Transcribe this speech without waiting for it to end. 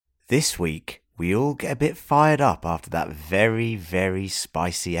This week, we all get a bit fired up after that very, very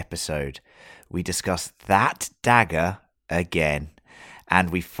spicy episode. We discuss that dagger again,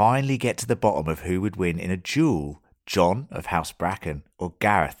 and we finally get to the bottom of who would win in a duel, John of House Bracken or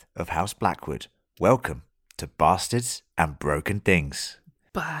Gareth of House Blackwood. Welcome to Bastards and Broken Things.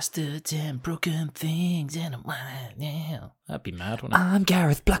 Bastards and broken things in a mind, yeah. That'd be mad, wouldn't it? I'm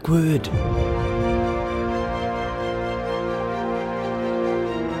Gareth Blackwood.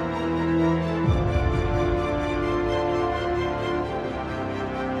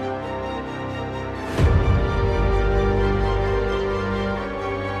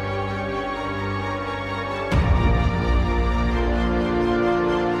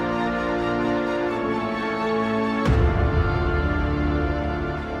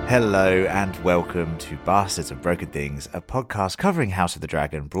 Hello and welcome to Bastards and Broken Things, a podcast covering House of the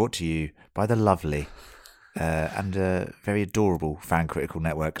Dragon, brought to you by the lovely and very adorable Fan Critical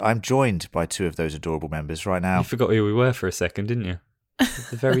Network. I'm joined by two of those adorable members right now. You forgot who we were for a second, didn't you?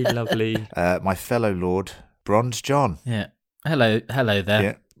 The very lovely... my fellow lord, Bronze John. Yeah. Hello there.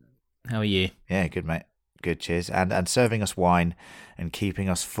 Yeah. How are you? Yeah, good, mate. Good, cheers. And serving us wine and keeping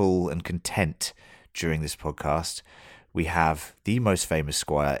us full and content during this podcast, we have the most famous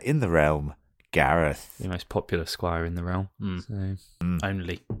squire in the realm, Gareth. The most popular squire in the realm.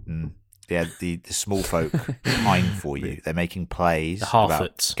 Only. Yeah, the small folk pine for you. They're making plays The about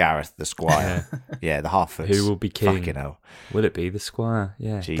Harfoots. Gareth the squire. Yeah, the Harfoots. Who will be king? Fucking hell. Will it be the squire?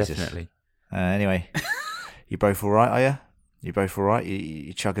 Yeah, Jesus. definitely. Anyway, you both all right, are you? You both all right?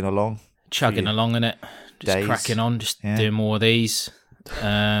 You chugging along? Chugging along in it. Just days. cracking on, doing more of these.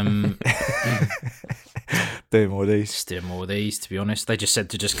 Doing more of these. Just doing more of these, to be honest. They just said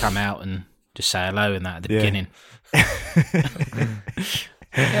to just come out and just say hello and that at the beginning.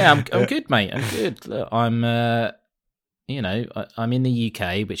 Yeah, I'm good, mate. I'm good. Look, I'm in the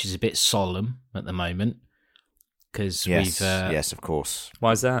UK, which is a bit solemn at the moment because yes, of course.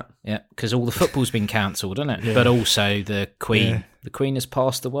 Why is that? Yeah, because all the football's been cancelled, hasn't it? Yeah. But also the Queen has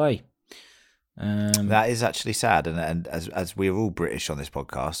passed away. That is actually sad, and as we're all British on this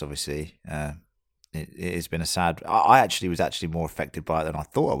podcast, obviously, it has been a sad. I actually was more affected by it than I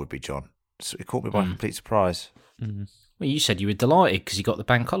thought I would be, John. So it caught me by complete surprise. Mm. Well, you said you were delighted because you got the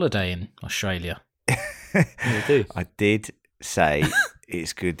bank holiday in Australia. You do. I did say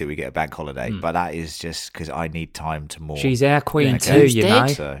it's good that we get a bank holiday, but that is just because I need time to mourn. She's our queen too, Who's you dead? know.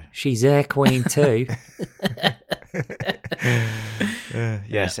 So, She's our queen too.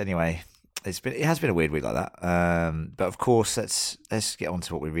 yes. Anyway, it has been a weird week like that. But of course, let's get on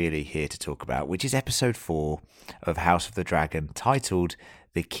to what we're really here to talk about, which is episode 4 of House of the Dragon, titled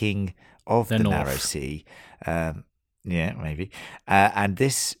 "The King of the Narrow Sea." Yeah, maybe. And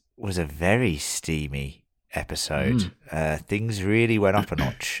this was a very steamy episode. Things really went up a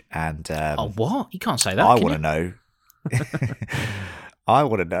notch. And what? You can't say that. I want to know. I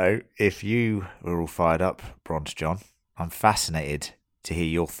want to know if you were all fired up, Bronze John. I'm fascinated to hear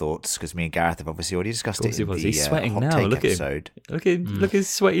your thoughts because me and Gareth have obviously already discussed it in the He's sweating hot now. take Look episode. at him. Look at his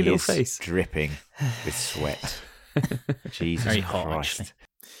sweaty He little is face. dripping with sweat. Jesus Very hot, Christ. actually.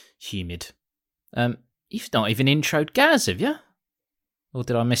 Humid. You've not even introed Gaz, have you? Or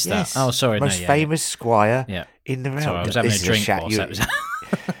did I miss Yes. that? Oh, sorry. Most famous squire Yeah. in the realm. Sorry, I was having a This is drink chat whilst that was...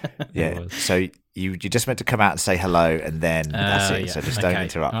 Yeah. So you just meant to come out and say hello, and then that's it. Yeah. So just don't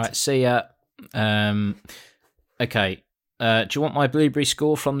interrupt. All right, see ya. Okay. Do you want my blueberry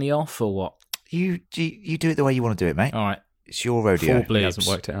score from the off or what? You do it the way you want to do it, mate. All right. It's your rodeo. 4 He bloobs. hasn't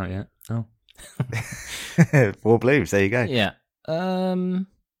worked it out yet. Oh. 4 blues. There you go. Yeah.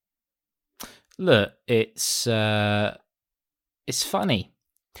 Look, it's funny.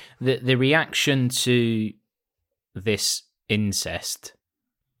 The reaction to this incest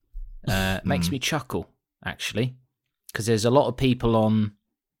makes me chuckle, actually, because there's a lot of people on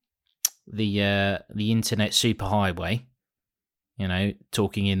the internet superhighway,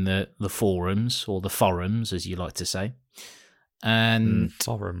 talking in the forums or the forums, as you like to say, and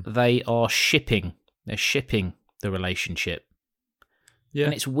Forum. they are shipping. They're shipping the relationship. Yeah.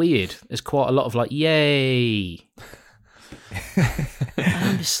 And it's weird. There's quite a lot of yay.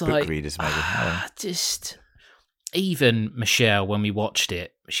 I'm just Book like, readers, maybe. just even Michelle, when we watched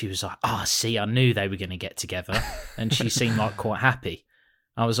it, she was like, see, I knew they were going to get together. And she seemed like quite happy.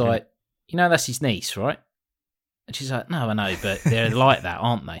 I was like, that's his niece, right? And she's like, no, I know, but they're like that,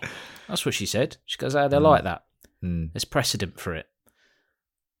 aren't they? That's what she said. She goes, they're like that. There's precedent for it.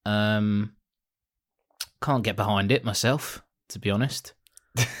 Can't get behind it myself, to be honest.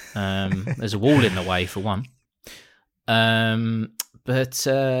 There's a wall in the way, for one. But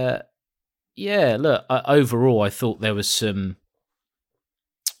yeah, look, overall, I thought there was some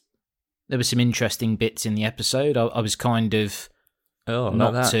there were some interesting bits in the episode. I was kind of not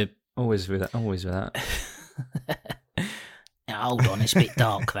like that. to. Always with that. Always with that. Now, hold on, it's a bit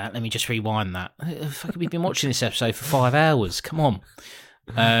dark. That. Let me just rewind that. We've been watching this episode for 5 hours. Come on.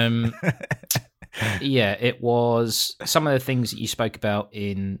 Yeah, it was some of the things that you spoke about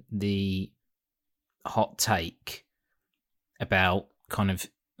in the hot take about kind of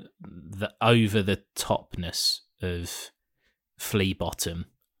the over the topness of Flea Bottom.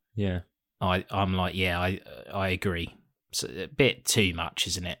 Yeah. I'm like, yeah, I agree. It's a bit too much,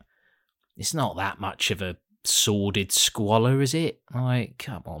 isn't it? It's not that much of a sordid squalor, is it? Like,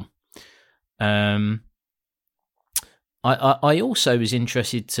 come on. I also was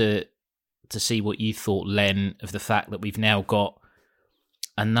interested to see what you thought, Len, of the fact that we've now got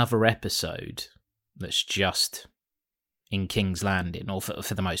another episode that's just in King's Landing, or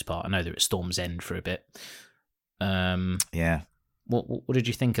for the most part. I know they're at Storm's End for a bit. Yeah. What did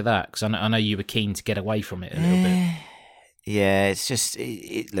you think of that? Because I know you were keen to get away from it a little bit. Yeah, it's just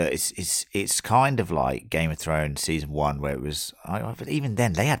look, it's kind of like Game of Thrones season 1, where it was. But even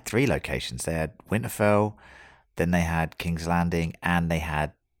then, they had 3 locations. They had Winterfell, then they had King's Landing, and they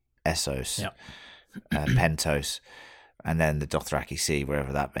had Essos, Pentos, and then the Dothraki Sea,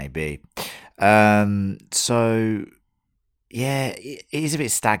 wherever that may be. So yeah, it is a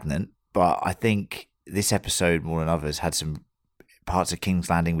bit stagnant, but I think this episode more than others had some parts of King's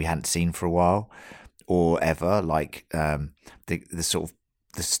Landing we hadn't seen for a while or ever, like the sort of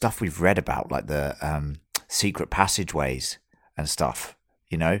the stuff we've read about, like the secret passageways and stuff.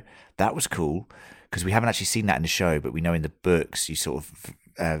 You know, that was cool because we haven't actually seen that in the show, but we know in the books you sort of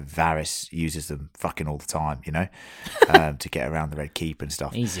Varys uses them fucking all the time, you know, to get around the Red Keep and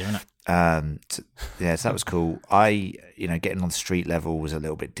stuff. Easier, isn't it? So that was cool. Getting on street level was a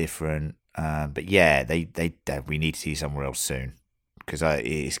little bit different, but yeah, we need to see somewhere else soon because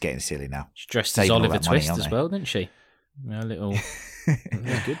it's getting silly now. She dressed Saving as all Oliver that money, Twist aren't as they? well, didn't she? A little. It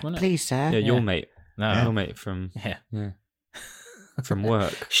was good, wasn't it? Please, sir. Yeah, your mate. No. Your mate from Yeah. from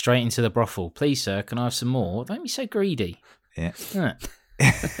work. Straight into the brothel. Please, sir, can I have some more? Don't be so greedy. Yeah. Yeah.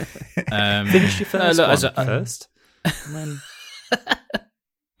 Finish your first look, one first. And then...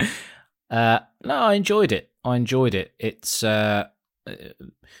 No, I enjoyed it. It's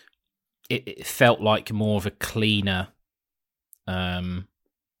it felt like more of a cleaner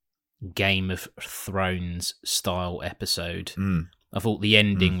Game of Thrones style episode. I thought the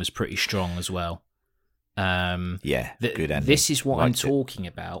ending was pretty strong as well. Yeah, good ending. This is what I'm Liked it. talking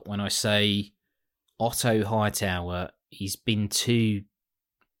about when I say Otto Hightower. He's been too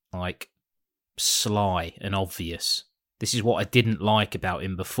like sly and obvious. This is what I didn't like about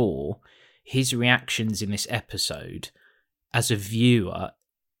him before. His reactions in this episode, as a viewer,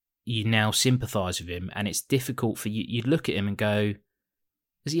 you now sympathise with him, and it's difficult for you. You'd look at him and go,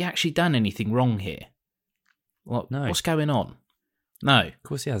 "Has he actually done anything wrong here? No. What's going on?" No. Of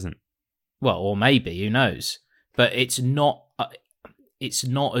course he hasn't. Well, or maybe, who knows? But it's not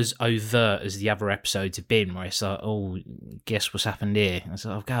as overt as the other episodes have been, where it's like, oh, guess what's happened here? And it's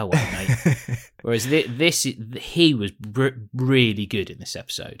like, oh, go away, mate. Whereas he was really good in this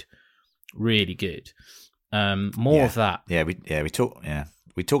episode, really good. More of that.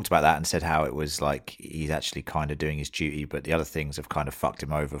 We talked about that and said how it was like he's actually kind of doing his duty, but the other things have kind of fucked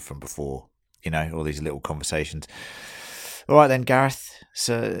him over from before. You know, all these little conversations. All right then, Gareth.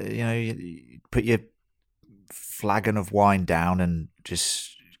 So you put your flagon of wine down and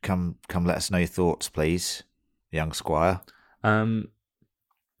just come let us know your thoughts, please, young squire. I'm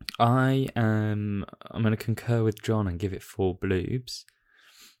going to concur with John and give it 4 bloobs.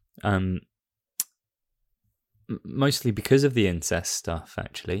 Mostly because of the incest stuff,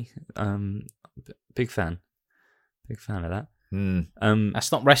 actually. Big fan of that.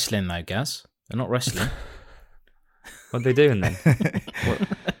 That's not wrestling though, Gaz. They're not wrestling. What are they doing then?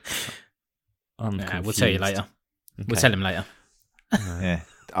 We'll tell you later. Okay. We'll tell him later. Yeah,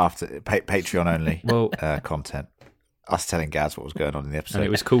 after Patreon only Well, content. Us telling Gaz what was going on in the episode. and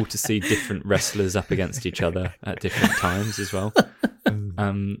it was cool to see different wrestlers up against each other at different times as well.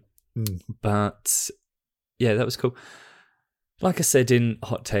 But yeah, that was cool. Like I said in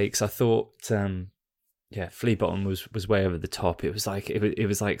Hot Takes, I thought, Flea Bottom was way over the top. It was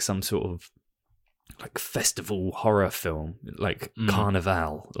like some sort of like festival horror film, like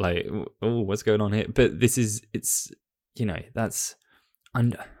Carnival. Like, oh, what's going on here? But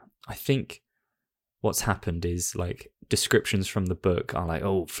I think what's happened is like descriptions from the book are like,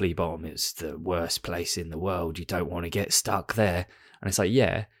 oh, Flea Bottom is the worst place in the world. You don't want to get stuck there. And it's like,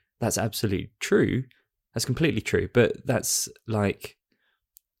 yeah, that's absolutely true. That's completely true. But that's like,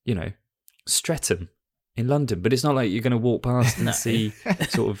 Streatham in London, but it's not like you're going to walk past and see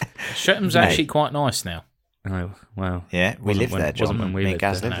sort of. Shetham's Mate. actually quite nice now. Oh wow! Yeah, we Wasn't lived when- there, John. wasn't when we Me and lived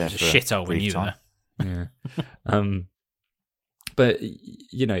Gaz there. lived No, there it was for a shithole when brief you were time. there. Yeah. But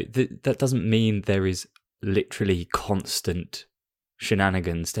you know that doesn't mean there is literally constant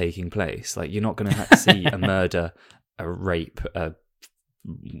shenanigans taking place. Like you're not going to see a murder, a rape, a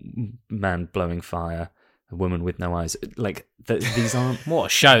man blowing fire, a woman with no eyes. Like these aren't. What a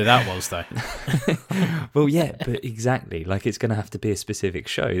show that was, though. Well, yeah, but exactly. Like it's going to have to be a specific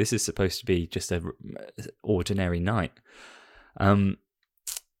show. This is supposed to be just a ordinary night.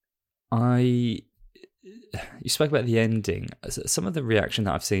 You spoke about the ending. Some of the reaction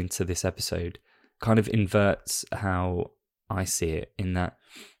that I've seen to this episode kind of inverts how I see it, in that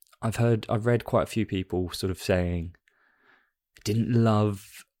I've read quite a few people sort of saying didn't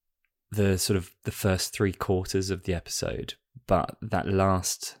love the sort of the first 3/4 of the episode, but that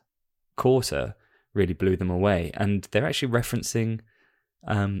last quarter really blew them away. And they're actually referencing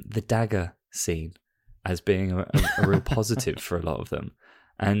the dagger scene as being a real positive for a lot of them.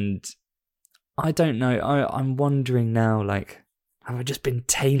 And I don't know. I'm wondering now, like, have I just been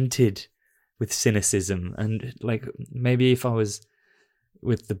tainted with cynicism? And like, maybe if I was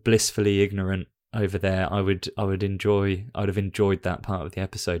with the blissfully ignorant over there, I would have enjoyed that part of the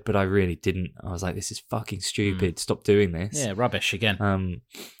episode. But I really didn't. I was like, this is fucking stupid. Stop doing this. Yeah, rubbish again.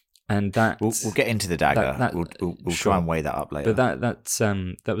 And that We'll get into the dagger. that- we'll sure. try and weigh that up later. But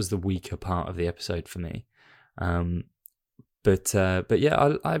that was the weaker part of the episode for me. But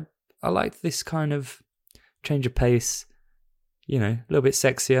yeah, I liked this kind of change of pace. You know, a little bit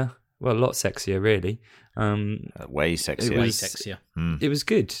sexier. Well, a lot sexier, really. Way sexier. It Way was- sexier. It was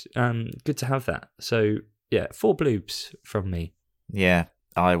good. Good to have that. So yeah, 4 bloobs from me. Yeah,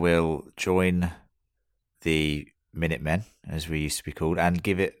 I will join the Minutemen, as we used to be called, and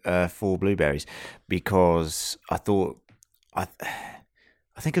give it 4 blueberries, because I thought I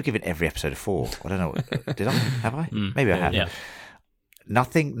think I've given every episode a 4. I don't know. Did I? Have I? Maybe I have. Yeah.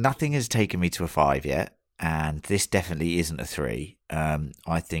 Nothing has taken me to a 5 yet, and this definitely isn't a 3.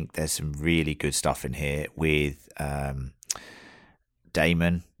 I think there's some really good stuff in here with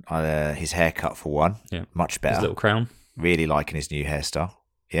Damon. His haircut, for one, much His better. little crown. Really liking his new hairstyle.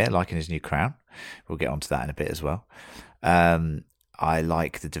 Yeah, liking his new crown. We'll get onto that in a bit as well. I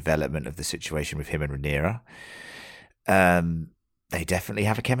like the development of the situation with him and Rhaenyra. They definitely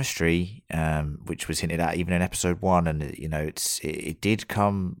have a chemistry, which was hinted at even in episode 1, and you know, it did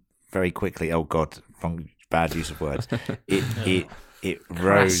come very quickly. Oh God, bad use of words. It Crass,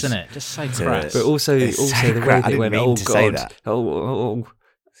 rose. isn't it? Just say to- crass. But also It's so the way crap. I they didn't went, mean oh to God, say that. oh,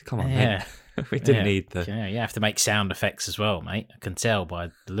 come on, Yeah. mate. We didn't need the. Yeah, you have to make sound effects as well, mate. I can tell by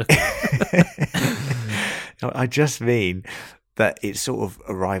the look of it. I just mean that it sort of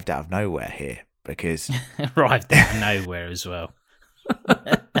arrived out of nowhere here, because Arrived out of nowhere as well.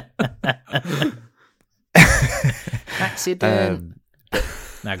 Accident.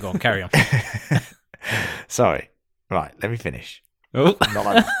 Now go on, carry on. Sorry. Right, let me finish. Oh, Not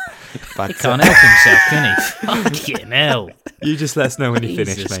like, He but can't help himself, can he? Fucking hell. you just let us know when you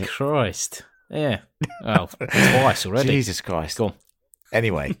finish, Jesus mate. Christ. Yeah. Well, twice already. Jesus Christ. Go on.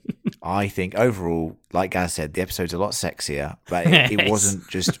 Anyway, I think overall, like Gaz said, the episode's a lot sexier, but it Yes.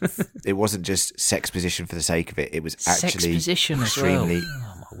 wasn't just sex position for the sake of it. It was Sex actually position as well. extremely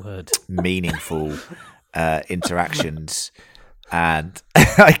Oh, my word. meaningful interactions. And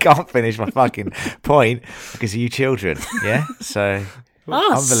I can't finish my fucking point because of you children. Yeah, so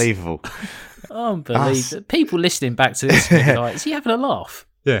Us? unbelievable. Unbelievable. People listening back to this will be like, is he having a laugh?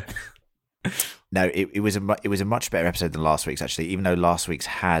 Yeah. No, it was a much better episode than last week's, actually. Even though last week's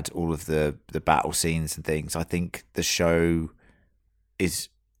had all of the battle scenes and things, I think the show is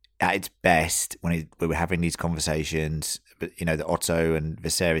at its best when we're having these conversations. But you know, the Otto and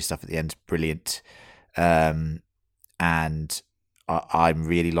Viserys stuff at the end is brilliant, and I'm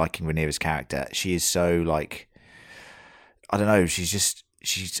really liking Rhaenyra's character. She is so, like, I don't know,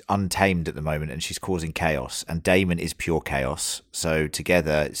 she's untamed at the moment, and she's causing chaos. And Damon is pure chaos. So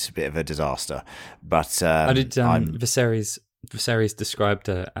together, it's a bit of a disaster. But I did. Viserys described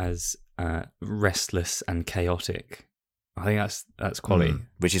her as restless and chaotic. I think that's quality.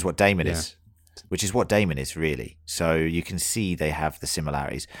 which is what Damon Yeah. is. Which is what Damon is, really. So you can see they have the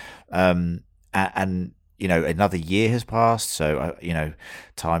similarities. And you know, another year has passed, so you know,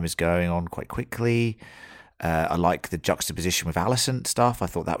 time is going on quite quickly. I like the juxtaposition with Alicent stuff. I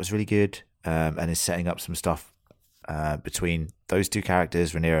thought that was really good, and is setting up some stuff between those two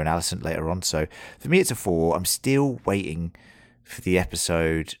characters, Rhaenyra and Alicent, later on. So for me, it's a 4. I'm still waiting for the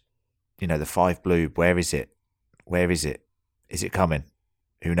episode. You know, the 5 blue. Where is it? Where is it? Is it coming?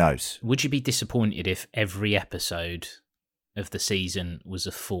 Who knows? Would you be disappointed if every episode of the season was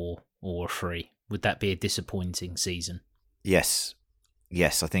a 4 or a 3? Would that be a disappointing season? Yes.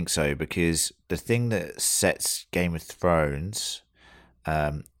 Yes, I think so, because the thing that sets Game of Thrones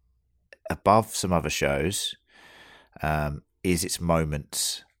above some other shows is its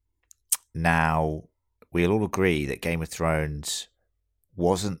moments. Now, we'll all agree that Game of Thrones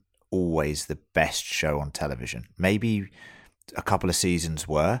wasn't always the best show on television. Maybe a couple of seasons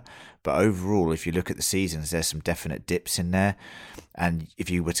were, but overall, if you look at the seasons, there's some definite dips in there. And if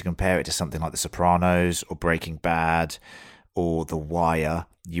you were to compare it to something like The Sopranos or Breaking Bad or The Wire,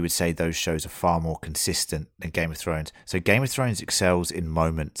 you would say those shows are far more consistent than Game of Thrones. So Game of Thrones excels in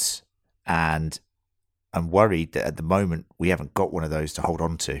moments, and I'm worried that at the moment we haven't got one of those to hold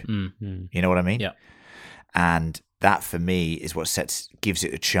on to. Mm. You know what I mean? Yeah. And that for me is what gives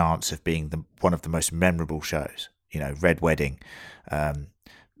it a chance of being one of the most memorable shows. You know, Red Wedding,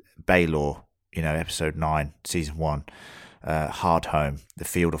 Baelor, episode 9, season 1, Hard Home, the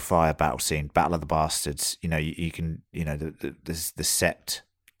Field of Fire battle scene, Battle of the Bastards. You can, the Sept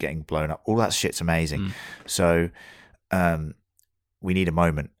getting blown up. All that shit's amazing. So we need a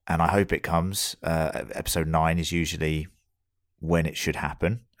moment, and I hope it comes. Episode 9 is usually when it should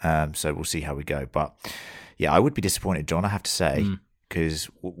happen. So we'll see how we go. But yeah, I would be disappointed, John, I have to say, because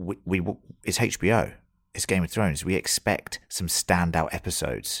it's HBO. It's Game of Thrones. We expect some standout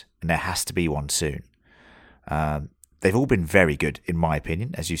episodes, and there has to be one soon. They've all been very good, in my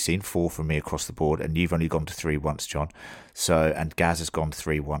opinion, as you've seen. 4 from me across the board, and you've only gone to 3 once, John. And Gaz has gone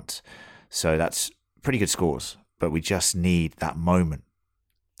 3 once. So that's pretty good scores, but we just need that moment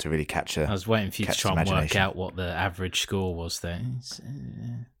to really catch a. I was waiting for you to try and work out what the average score was there.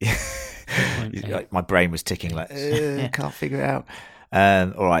 My brain was ticking like, can't figure it out.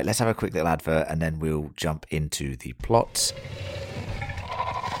 All right, let's have a quick little advert and then we'll jump into the plot.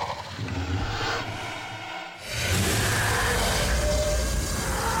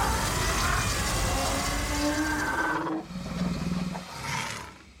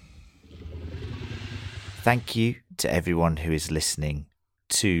 Thank you to everyone who is listening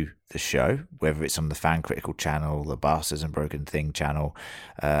to the show, whether it's on the Fan Critical channel, the Bastards and Broken Thing channel.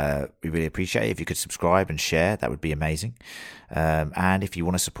 We really appreciate it. If you could subscribe and share, that would be amazing. And if you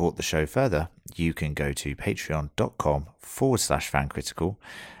want to support the show further, you can go to patreon.com/fancritical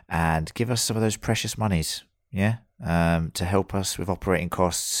and give us some of those precious monies, to help us with operating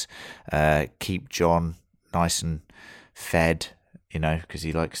costs, keep John nice and fed, because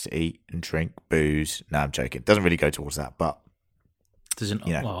he likes to eat and drink booze. No, I'm joking. Doesn't really go towards that, but I'm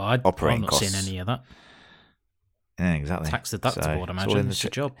not seeing any of that. Yeah, exactly. Tax deductible, I'd imagine. It's a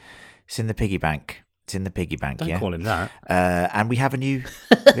job. It's in the piggy bank. Don't call him that. And we have a new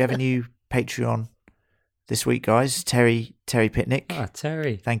Patreon this week, guys. Terry Pitnick. Ah,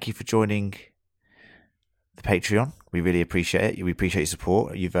 Terry. Thank you for joining the Patreon. We really appreciate it. We appreciate your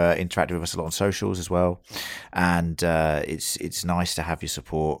support. You've interacted with us a lot on socials as well, and it's nice to have your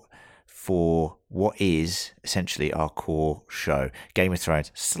support for what is essentially our core show, Game of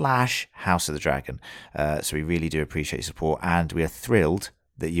Thrones / House of the Dragon. So we really do appreciate your support, and we are thrilled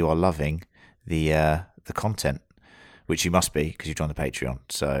that you are loving the content, which you must be because you've joined the Patreon.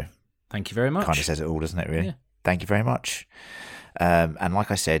 So thank you very much. Kind of says it all, doesn't it, really? Yeah. Thank you very much. And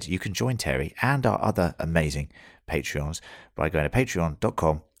like I said, you can join Terry and our other amazing Patreons by going to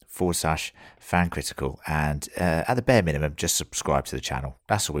patreon.com/fancritical, and at the bare minimum, just subscribe to the channel.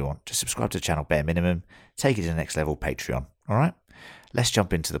 That's all we want. Just subscribe to the channel, bare minimum. Take it to the next level, Patreon. All right? Let's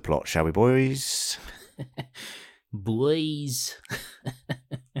jump into the plot, shall we, boys? Boys.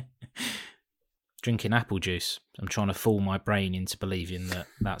 Drinking apple juice. I'm trying to fool my brain into believing that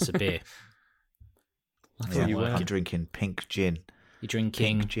that's a beer. I'm drinking pink gin. You're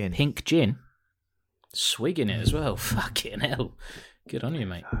drinking pink gin? Swigging it as well. Fucking hell. Good on you,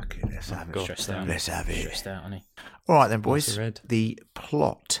 mate. Okay, let's have it. Stressed out. Let's have it. Stressed out, honey. All right then, boys. The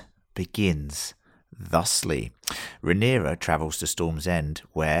plot begins thusly. Rhaenyra travels to Storm's End,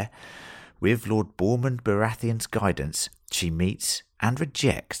 where, with Lord Bormund Baratheon's guidance, she meets and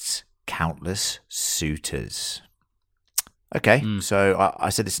rejects countless suitors. Okay, so I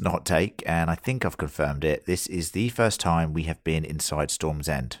said this is a hot take, and I think I've confirmed it. This is the first time we have been inside Storm's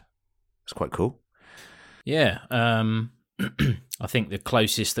End. It's quite cool. Yeah, I think the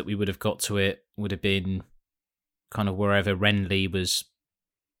closest that we would have got to it would have been kind of wherever Renly was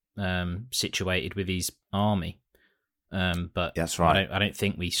situated with his army. But that's right. I don't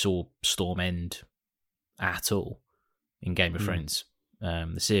think we saw Storm End at all in Game of Thrones,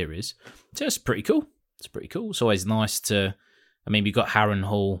 the series. So it's pretty cool. It's always nice to. I mean, we got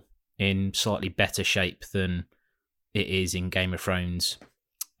Harrenhal in slightly better shape than it is in Game of Thrones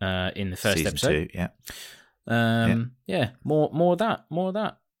in the first Season episode. 2, yeah. More of that.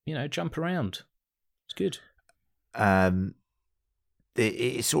 Jump around. It's good.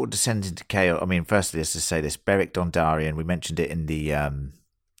 It sort of descends into chaos. I mean, firstly, let's just say this: Beric Dondarrion. We mentioned it in the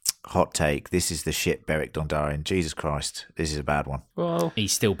hot take. This is the shit, Beric Dondarrion. Jesus Christ, this is a bad one. Well,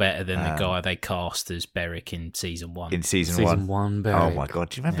 he's still better than the guy they cast as Beric in season 1. In season Season 1, Beric. oh my god,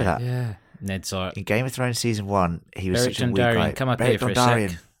 do you remember that? Yeah. Ned's like, In Game of Thrones season 1, he was Beric such a weak Dondarrion, guy. come up Beric here for Dondarrion. a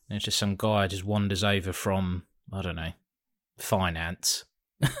sec. And it's just some guy just wanders over from, I don't know, finance.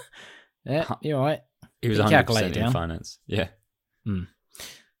 Yeah, you're right. He was Put 100% your calculator in down. finance. Yeah.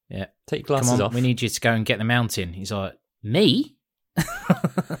 Yeah. Take Come glasses on, off. we need you to go and get the mountain. He's like, me?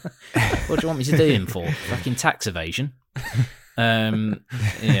 What do you want me to do him for? Fucking tax evasion.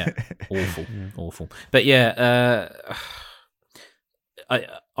 Yeah, awful. But yeah,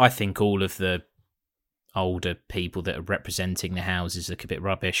 I think all of the older people that are representing the houses look a bit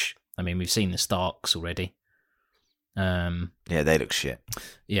rubbish. I mean, we've seen the Starks already. Yeah, they look shit.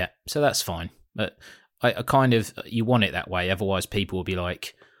 Yeah, so that's fine. But I kind of, you want it that way. Otherwise, people will be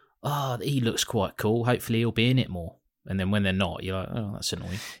like, oh, he looks quite cool. Hopefully he'll be in it more. And then when they're not, you're like, oh, that's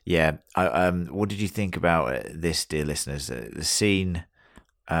annoying. Yeah. What did you think about this, dear listeners? The scene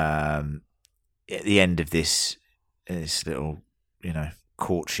at the end of this little,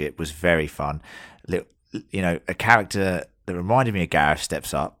 courtship was very fun. A character that reminded me of Gareth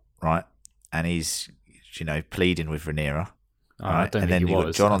steps up, right? And he's, pleading with Rhaenyra. I Right? don't And think then he you got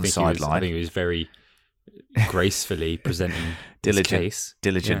was. John I on the think he was- I sideline. think he was very gracefully presenting Diligent. his case.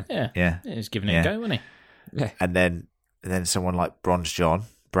 Diligent. Yeah, he's giving it Yeah. a go, wasn't he? Yeah. And then someone like Bronze John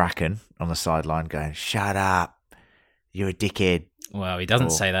Bracken on the sideline going, "Shut up, you're a dickhead." Well, he doesn't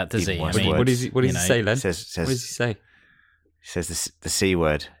Or say that, does even he? worse I mean, words. What does he say, Len? Says What does he say? says the C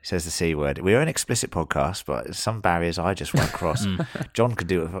word. Says the C word. We're an explicit podcast, but some barriers I just won't cross. John can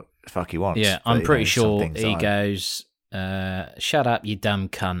do what the fuck he wants. yeah, but, I'm pretty some sure things he I- goes, "Shut up, you dumb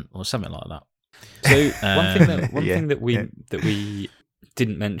cunt," or something like that. So one Yeah, thing that yeah. we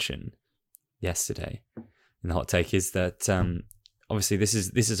didn't mention yesterday in the hot take is that obviously this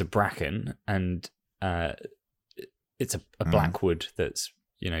is a Bracken and it's a Blackwood that's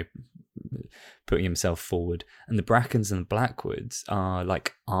putting himself forward, and the Brackens and the Blackwoods are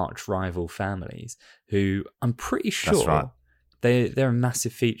like arch rival families who I'm pretty sure That's right. they're a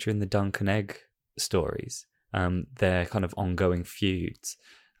massive feature in the Dunk and Egg stories. They're kind of ongoing feuds,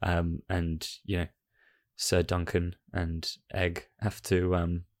 and Sir Duncan and Egg have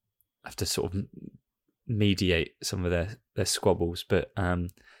to sort of mediate some of their squabbles. But so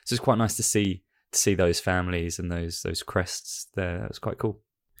it's quite nice to see those families and those crests there. That was quite cool.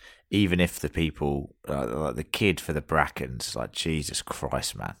 Even if the people, like the kid for the Brackens, like Jesus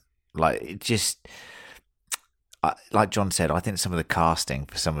Christ, man, like it just, like John said, I think some of the casting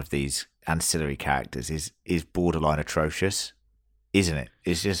for some of these ancillary characters is borderline atrocious, isn't it?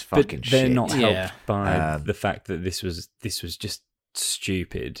 It's just fucking But they're shit. not Yeah. helped by Um, the fact that this was just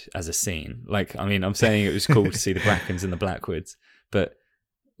stupid as a scene. Like, I mean, I'm saying it was cool to see the Brackens and the Blackwoods, but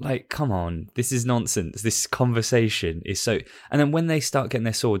like, come on, this is nonsense. This conversation is so. And then when they start getting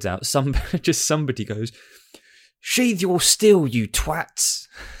their swords out, somebody goes, "Sheathe your steel, you twats!"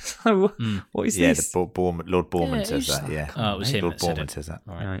 So, what is Yeah, this? Lord Borman Yeah, says who's- that. Yeah, Oh, it was him Lord that said Borman it. says that.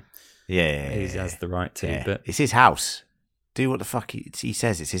 Right. Right. Yeah, He has the right to, yeah. but It's his house. Do what the fuck he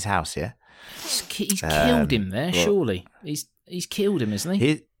says. It's his house. Yeah. He's killed him there, well- surely. He's killed him, isn't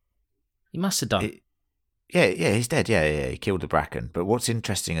he? He must have done. Yeah, he's dead. Yeah, he killed the Bracken. But what's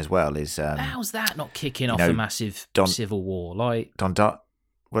interesting as well is How's that not kicking off know, a massive civil war? Like,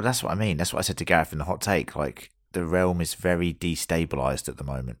 well, that's what I mean. That's what I said to Gareth in the hot take. Like, the realm is very destabilized at the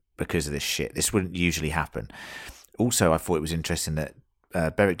moment because of this shit. This wouldn't usually happen. Also, I thought it was interesting that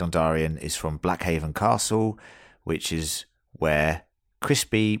Beric Dondarrion is from Blackhaven Castle, which is where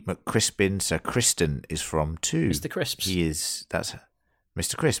Crispy McCrispin, Sir Kristen, is from too. Mr. Crisps. That's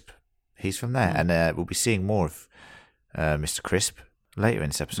Mr. Crisp. He's from there. And we'll be seeing more of Mr. Crisp later in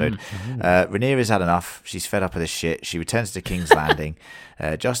this episode. Rhaenyra's had enough. She's fed up of this shit. She returns to King's Landing.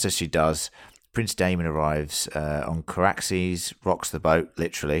 Just as she does, Prince Daemon arrives on Caraxes, rocks the boat,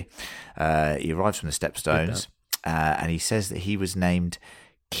 literally. He arrives from the Stepstones, and he says that he was named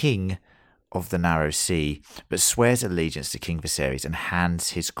King of the Narrow Sea, but swears allegiance to King Viserys and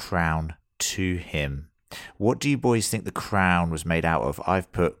hands his crown to him. What do you boys think the crown was made out of?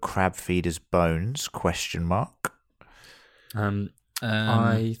 I've put crab feeder's bones, ? I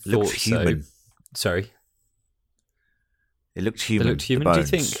thought Looked human. so. Sorry. It looked human. They looked human. the Do you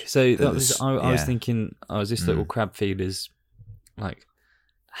think? bones. So That that was. I was yeah. thinking. This little crab feeders, like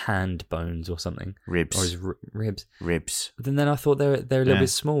hand bones or something, Ribs. or his ribs. Ribs. But then I thought they're a little Yeah. bit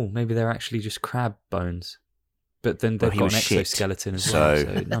small. Maybe they're actually just crab bones. But then Well, they've he got was an shit, exoskeleton as well, so-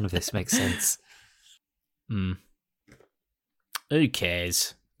 so none of this makes sense. Who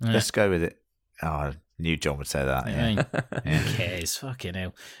cares? Let's go with it. Oh, I knew John would say that. I Yeah. mean, who cares? Fucking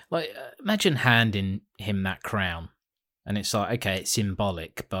hell. Like, imagine handing him that crown. And it's like, okay, it's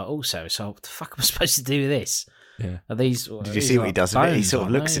symbolic, but also, so what the fuck am I supposed to do with this? Yeah. Are these? Did you see what he does with it? He sort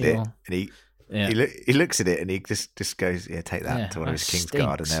of looks at it and Yeah. he looks at it and he just goes, "Yeah, take that Yeah, to one of his that King's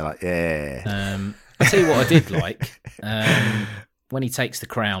Guard," and stinks. they're like, "Yeah." I tell you what I did like when he takes the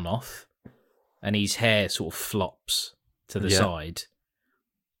crown off and his hair sort of flops to the Yeah. side.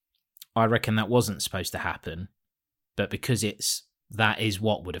 I reckon that wasn't supposed to happen, but because that is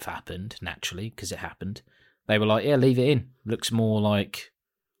what would have happened naturally because it happened. They were like, "Yeah, leave it in. Looks more like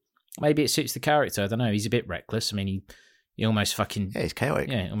maybe it suits the character." I don't know. He's a bit reckless. I mean, he almost fucking Yeah, he's chaotic.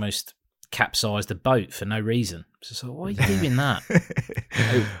 almost capsized the boat for no reason. So why are you doing that?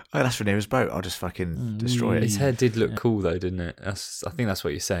 Oh, that's Rhaenyra's boat. I'll just fucking destroy it. His hair did look cool though, didn't it? I think that's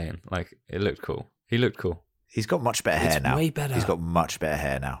what you're saying. Like, it looked cool. He looked cool. He's got much better hair It's now. way better. He's got much better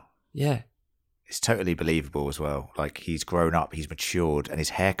hair now. Yeah. It's totally believable as well. Like, he's grown up, he's matured, and his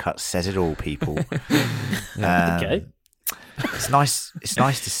haircut says it all, people. Okay. It's nice. It's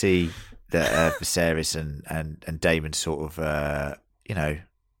nice to see that Viserys and Daemon sort of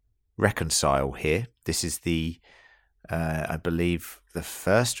reconcile here. This is the I believe the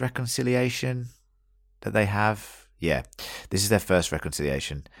first reconciliation that they have. Yeah, this is their first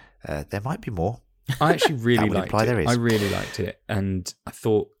reconciliation. There might be more. I actually That really would liked imply it. there is. I really liked it, and I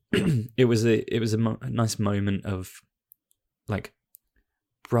thought it was a nice moment of like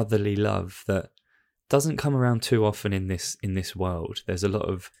brotherly love that doesn't come around too often in this world. There's a lot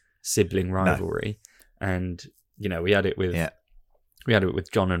of sibling rivalry, and we had it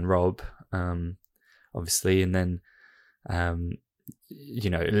with John and Rob, obviously, and then a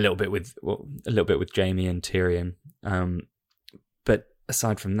little bit with Jamie and Tyrion. But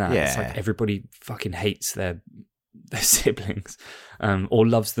aside from that, it's like everybody fucking hates their siblings, or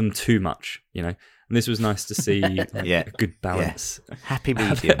loves them too much, And this was nice to see a good balance. Happy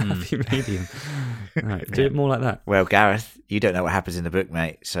medium. Happy medium. Right, do it more like that. Well, Gareth, you don't know what happens in the book,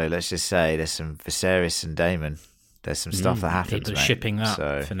 mate. So let's just say there's some Viserys and Daemon. There's some stuff that happens. People are mate. shipping that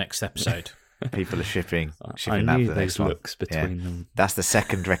So for next episode. people are shipping I that for knew the next those one. looks between them. That's the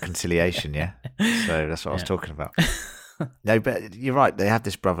second reconciliation, yeah. So that's what I was talking about. No, but you're right. They have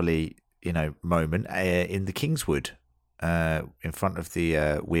this brotherly, moment in the Kingswood, in front of the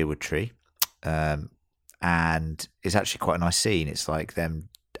weirwood tree, and it's actually quite a nice scene. It's like them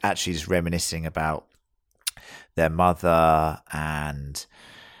actually just reminiscing about their mother and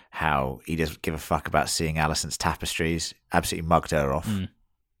how he doesn't give a fuck about seeing Alicent's tapestries. Absolutely mugged her off.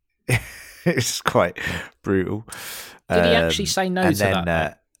 It's quite brutal. Did he actually say no and to then,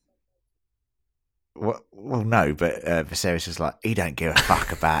 that? Well, no, but Viserys was like, he don't give a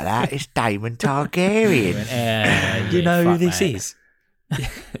fuck about that. It's Daemon Targaryen. You know who fuck, this mate. is?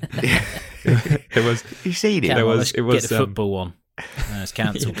 There was You seen Come it? on, was- let's it was, get the football on. No, it's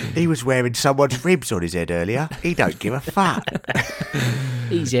cancelled. He was wearing someone's ribs on his head earlier. He don't give a fuck.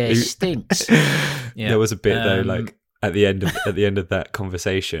 His hair stinks. Yeah. there was a bit though, Um, like at the end of that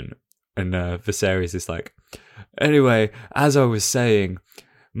conversation, and Viserys is like, anyway, as I was saying,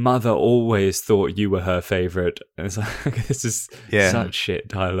 Mother always thought you were her favorite. And it's like, this is such shit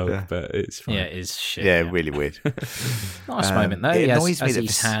dialogue, but it's fine. Yeah, it is shit. Yeah, really weird. Nice moment though. it He has, annoys me has that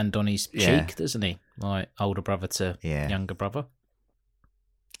his hand on his cheek, doesn't he? Like older brother to younger brother.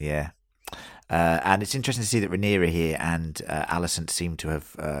 Yeah. And it's interesting to see that Rhaenyra here and Alicent seem to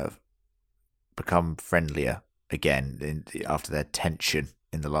have become friendlier again after their tension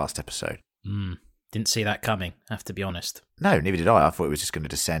in the last episode. Didn't see that coming, have to be honest. No, neither did I. I thought it was just going to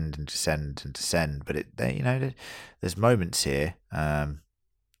descend and descend and descend. But there's moments here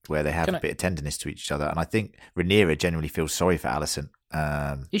where they have a bit of tenderness to each other, and I think Rhaenyra genuinely feels sorry for Alicent.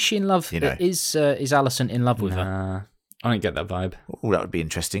 Is she in love? Is Alicent in love with her? I don't get that vibe. Oh, that would be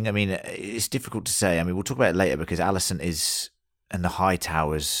interesting. I mean, it's difficult to say. I mean, we'll talk about it later because Alicent is and the High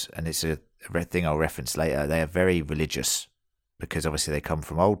Towers, and it's a thing I'll reference later. They are very religious because obviously they come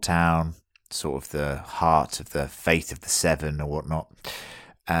from Old Town, sort of the heart of the faith of the Seven or whatnot,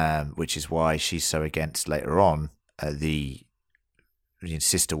 which is why she's so against later on the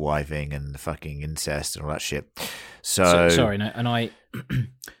sister wiving and the fucking incest and all that shit. So sorry, no, and I'm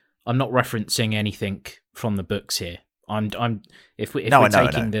not referencing anything from the books here. If we're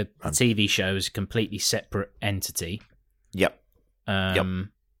taking the TV show as a completely separate entity. Yep. I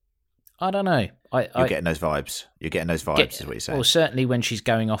don't know. You're getting those vibes. You're getting those vibes, is what you're saying. Well, certainly when she's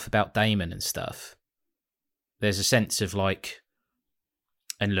going off about Damon and stuff, there's a sense of like,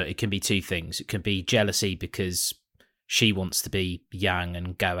 and look, it can be two things. It can be jealousy because she wants to be young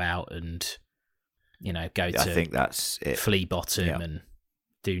and go out and, you know, go to I think that's it. Flea Bottom and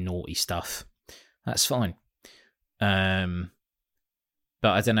do naughty stuff. That's fine. But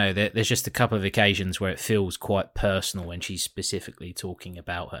I don't know. There's just a couple of occasions where it feels quite personal when she's specifically talking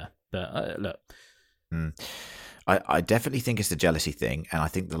about her. But look. I definitely think it's the jealousy thing. And I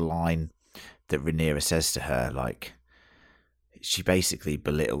think the line that Rhaenyra says to her, like, she basically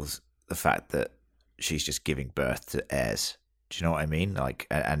belittles the fact that she's just giving birth to heirs. Do you know what I mean? Like,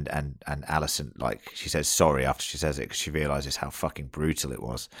 and Alicent, like, she says sorry after she says it because she realizes how fucking brutal it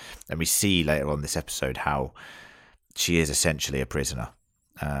was. And we see later on this episode how she is essentially a prisoner.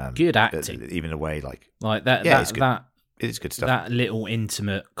 Good acting, even the way like that. Yeah, it's good stuff. That little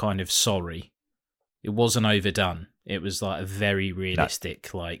intimate kind of sorry, it wasn't overdone. It was like a very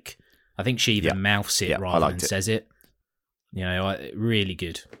realistic. Like, I think she even mouths it rather than says it. You know, really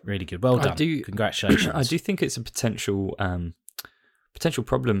good, really good. Well done. Congratulations. I do think it's a potential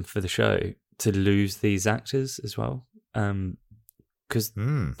problem for the show to lose these actors as well, because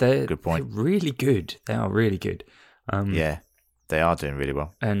they're really good. They are really good. Yeah, they are doing really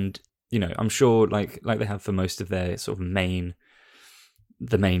well. And you know, I'm sure, like they have for most of their sort of main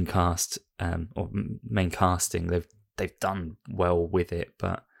cast or main casting, they've done well with it.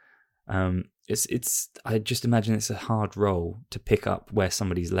 But it's I just imagine it's a hard role to pick up where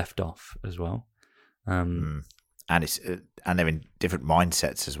somebody's left off as well. And it's and they're in different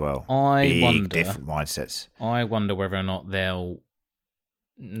mindsets as well. Different mindsets. I wonder whether or not they'll,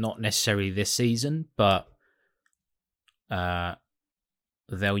 not necessarily this season, but they'll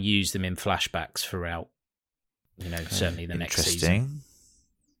use them in flashbacks throughout. You know, certainly the next season.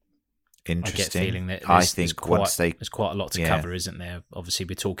 Interesting. I get the feeling that there's quite a lot to cover, isn't there? Obviously,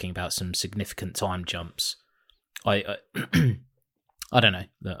 we're talking about some significant time jumps. I don't know.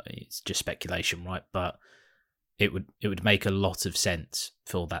 It's just speculation, right? But it would make a lot of sense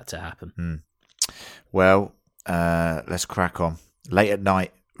for that to happen. Well, let's crack on. Late at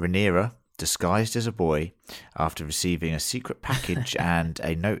night, Rhaenyra, disguised as a boy, after receiving a secret package and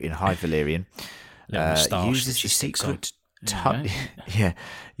a note in High Valyrian, uses the secret.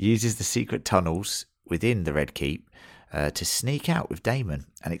 Uses the secret tunnels within the Red Keep to sneak out with Daemon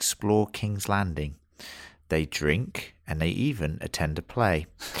and explore King's Landing. They drink and they even attend a play.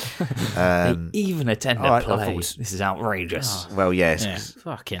 They even attend a play. This is outrageous. Well, yes,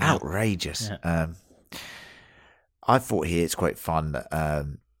 fucking outrageous. Yeah. I thought here it's quite fun that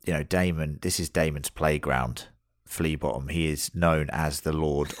you know, Daemon. This is Daemon's playground. Flea Bottom. He is known as the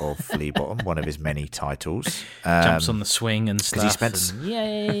Lord of Flea Bottom, one of his many titles. Jumps on the swing and stuff.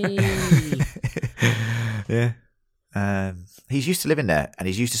 Yay! Yeah. He's used to living there, and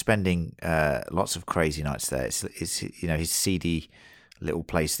he's used to spending lots of crazy nights there. It's you know, his seedy little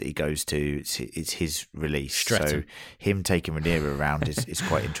place that he goes to. It's his release. Stretton. So him taking Rhaenyra around is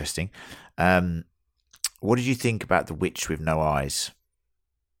quite interesting. What did you think about the witch with no eyes?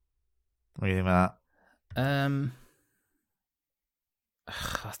 What do you think about that?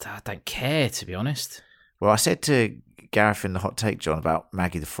 I don't care, to be honest. Well, I said to Gareth in the hot take, John, about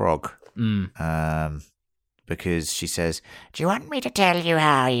Maggie the Frog, because she says, "Do you want me to tell you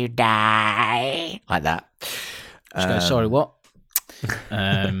how you die?" Like that. She goes, "Sorry, what?"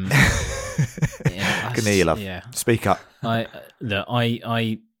 I can hear you, love. Yeah. Speak up. I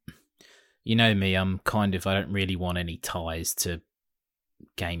you know me. I don't really want any ties to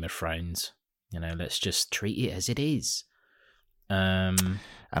Game of Thrones. You know, let's just treat it as it is. And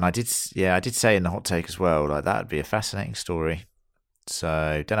I did say in the hot take as well, like that'd be a fascinating story.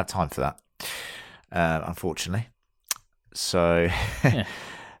 So don't have time for that, unfortunately. So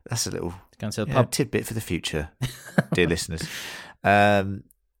that's a little tidbit for the future, dear listeners.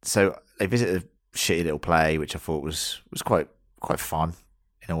 So they visit a shitty little play, which I thought was quite fun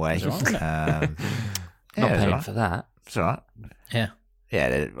in a way. Not paying for that. It's all right. Yeah.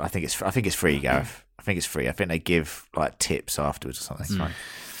 Yeah, I think it's free, Gareth. I think it's free. I think they give like tips afterwards or something. That's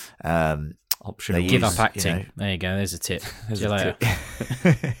right. Optional. Give up acting. You know, there you go. There's a tip. See you later.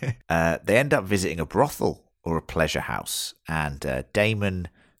 They end up visiting a brothel or a pleasure house, and Daemon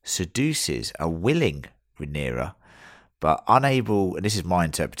seduces a willing Rhaenyra, but unable. And this is my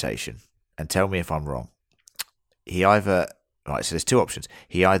interpretation. And tell me if I'm wrong. So there's two options.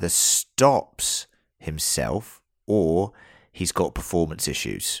 He either stops himself or he's got performance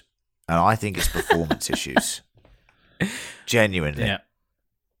issues. And I think it's performance issues. Genuinely. Yeah.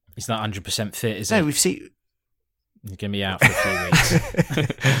 He's not 100% fit, is he? No, we've seen... He's going to be out for a few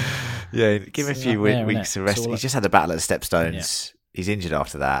weeks. Yeah, give him a It's few right there, weeks innit? of rest. It's all He's just had the battle at the Stepstones. He's injured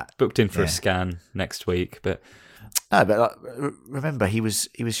after that. Booked in for Yeah. a scan next week, but No, but remember, he was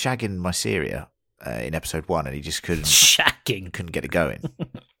shagging Myceria in episode 1, and he just Shacking. couldn't get it going.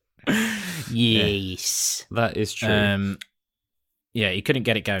 Yes. that is true. Yeah, he couldn't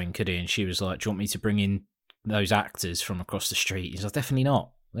get it going, could he? And she was like, "Do you want me to bring in those actors from across the street?" He's like, "Definitely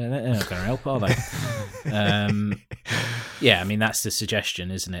not. They're not going to help, are they?" Yeah, I mean that's the suggestion,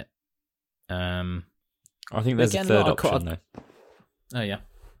 isn't it? I think there's again, a third like, option though. Oh yeah.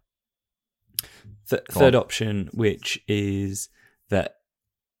 Third option, which is that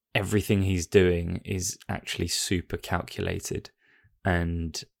everything he's doing is actually super calculated,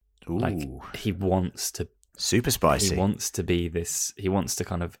 and Ooh, like he wants to super spicy. He wants to be this. He wants to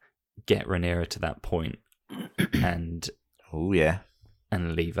kind of get Rhaenyra to that point, and Oh yeah.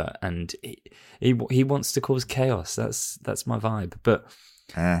 and leave her, and he wants to cause chaos. That's my vibe. But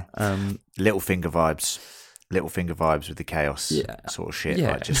Littlefinger vibes with the chaos sort of shit.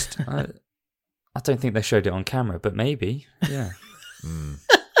 Yeah, Like just I don't think they showed it on camera, but maybe. Yeah.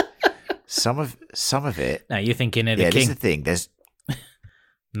 some of it. Now you're thinking of Yeah, the this is king. the thing. There's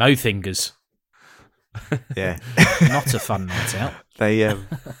No fingers. yeah. Not a fun night out.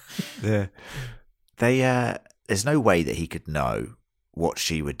 There's no way that he could know what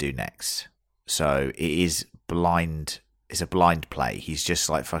she would do next. So it is blind. It's a blind play. He's just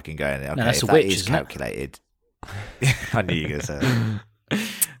like fucking going. Okay, that's if a that witch, is isn't it? calculated. I knew you were going to say.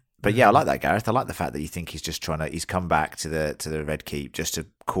 But yeah, I like that, Gareth. I like the fact that you think he's just he's come back to the Red Keep just to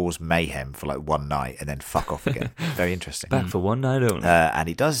cause mayhem for like one night and then fuck off again. Very interesting. Back for one night only. And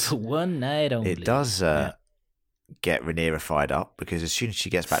he does. For one night only. It does get Rhaenyra fired up, because as soon as she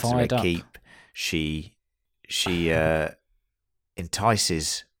gets back to the Fired Red up. Keep, she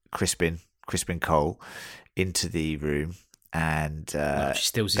entices Crispin Cole into the room and Oh, she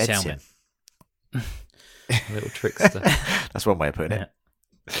steals his beds helmet. him. Little trickster. That's one way of putting it.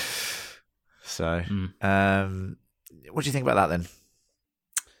 So, what do you think about that then?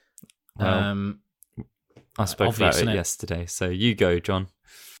 Well, I spoke obvious, about innit? it yesterday, so you go, John.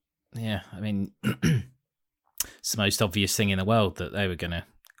 Yeah, I mean, it's the most obvious thing in the world that they were going to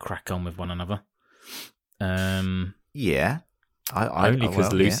crack on with one another. Yeah, I Only because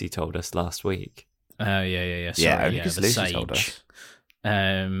well, Lucy told us last week. Oh yeah. Sorry, Yeah, only because the Lucy sage. told us.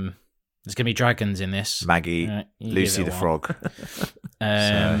 There's going to be dragons in this. Maggie, Right, you Lucy give it the a Frog.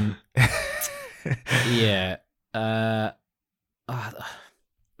 while. Yeah.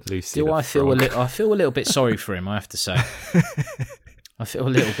 Lucy. Do the I feel frog. I feel a little bit sorry for him? I have to say, I feel a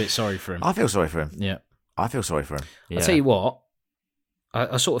little bit sorry for him. I feel sorry for him. Yeah. I feel sorry for him. I'll tell you what.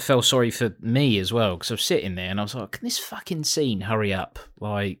 I sort of felt sorry for me as well, because I was sitting there and I was like, "Can this fucking scene hurry up?"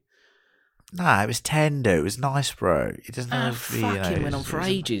 Like, Nah, it was tender. It was nice, bro. It doesn't have to be. fucking went on for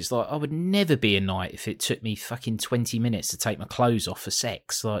ages. Like, I would never be a knight if it took me fucking 20 minutes to take my clothes off for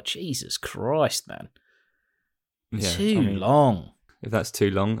sex. Like, Jesus Christ, man. Yeah, Too I mean, long. If that's too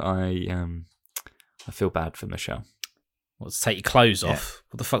long, I feel bad for Michelle. Well, to take your clothes off.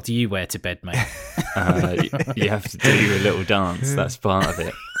 What the fuck do you wear to bed, mate? You have to do a little dance. That's part of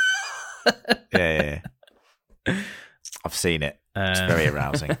it. Yeah. I've seen it. It's very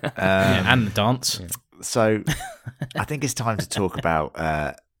arousing. Yeah, and the dance. So, I think it's time to talk about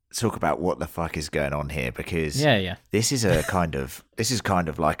what the fuck is going on here, because Yeah. this is kind of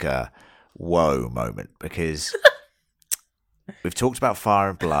like a whoa moment, because we've talked about Fire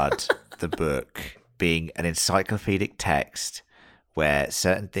and Blood, the book, being an encyclopedic text where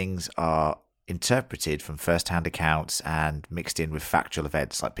certain things are interpreted from first-hand accounts and mixed in with factual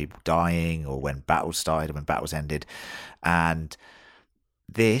events like people dying or when battles started and when battles ended. And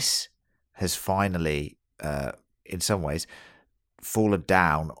this has finally, in some ways, fallen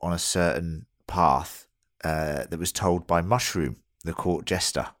down on a certain path that was told by Mushroom, the court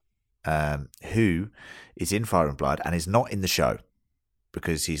jester, who is in Fire and Blood and is not in the show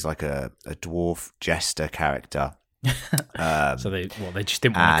because he's like a dwarf jester character. So they just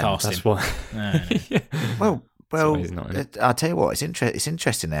didn't want to cast That's him. why. No. Well, why he's not in it. I'll tell you what, it's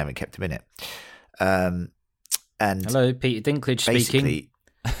interesting they haven't kept him in it. And Hello, Peter Dinklage speaking.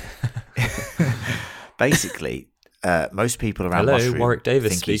 basically, most people around Hello, Mushroom Warwick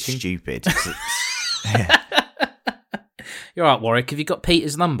Davis think he's speaking. stupid. You're right, Warwick. Have you got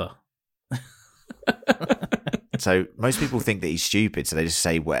Peter's number? So most people think that he's stupid, so they just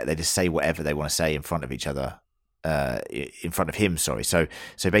say whatever they want to say in front of each other, in front of him. Sorry. So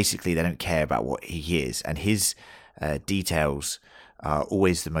basically, they don't care about what he is, and his details are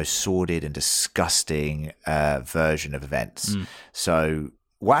always the most sordid and disgusting version of events. So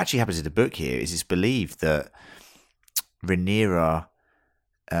what actually happens in the book here is it's believed that Rhaenyra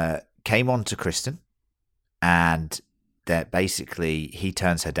came on to Kristen, and that basically he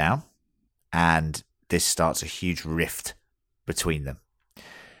turns her down, and this starts a huge rift between them.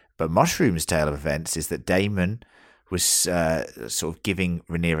 But Mushroom's tale of events is that Damon was sort of giving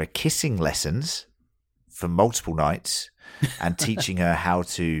Rhaenyra kissing lessons for multiple nights and teaching her how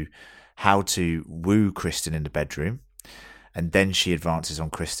to woo Kristen in the bedroom. And then she advances on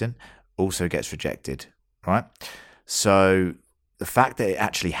Kristen, also gets rejected, right? So the fact that it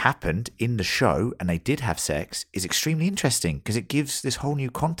actually happened in the show and they did have sex is extremely interesting because it gives this whole new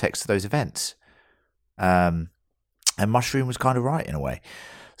context to those events. And Mushroom was kind of right in a way.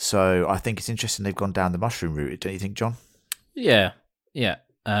 So I think it's interesting they've gone down the Mushroom route, don't you think, John? Yeah.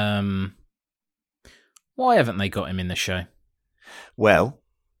 Why haven't they got him in the show? Well,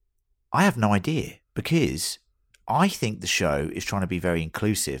 I have no idea because I think the show is trying to be very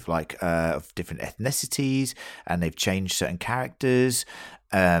inclusive, like of different ethnicities, and they've changed certain characters,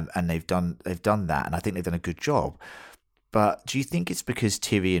 and they've done that, and I think they've done a good job. But do you think it's because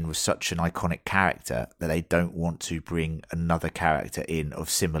Tyrion was such an iconic character that they don't want to bring another character in of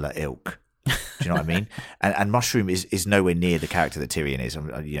similar ilk? Do you know what I mean? And Mushroom is nowhere near the character that Tyrion is.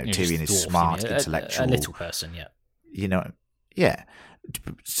 Tyrion is smart, intellectual, a little person. Yeah. Yeah.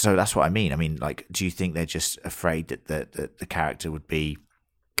 So that's what I mean. I mean, like, do you think they're just afraid that the character would be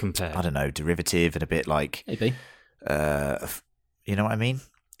compared? I don't know, derivative and a bit like maybe. You know what I mean?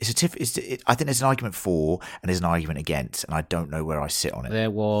 I think there's an argument for and there's an argument against, and I don't know where I sit on it.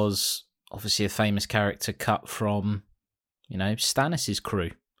 There was obviously a famous character cut from, Stannis' crew.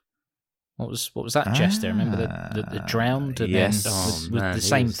 What was that Jester? Remember the drowned and yes. then with the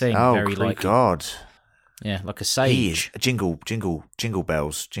same thing. Oh, very like God. Yeah, like a sage. He is jingle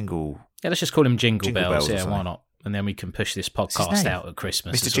bells, jingle. Yeah, let's just call him Jingle Bells. Yeah, something. why not? And then we can push this podcast out at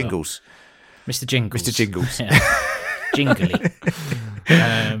Christmas. Mr. Jingles. Mr. Jingles. Mr. Jingles. Yeah. Jingly.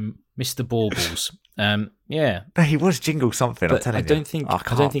 Mr. Baubles. Yeah. No, he was Jingle something. But I'm telling I don't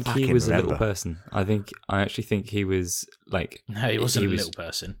think he was remember. a little person. I actually think he was like. No, he wasn't a little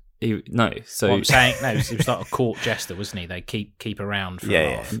person. So what I'm saying, no, he was like a court jester, wasn't he? They keep around for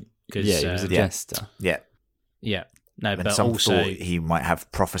a laugh. Yeah, he was a jester. Yeah. No, and but some also thought he might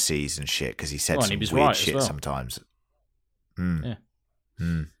have prophecies and shit because he said some weird right shit sometimes. Yeah.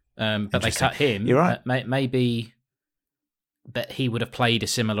 But they cut him. You're right. Maybe that he would have played a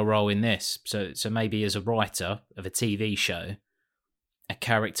similar role in this. So maybe as a writer of a TV show, a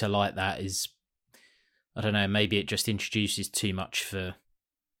character like that is, I don't know, maybe it just introduces too much for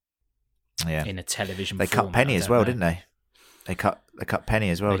in a television They format, cut Penny as well, didn't they? They cut Penny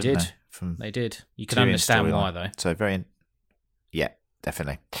as well, didn't they? They did. You can understand why, though. So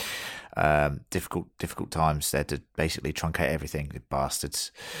definitely. Difficult times there to basically truncate everything, the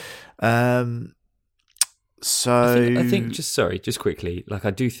bastards. So I think just quickly, like I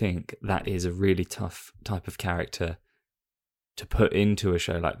do think that is a really tough type of character to put into a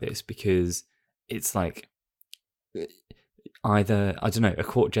show like this because it's like either, I don't know, a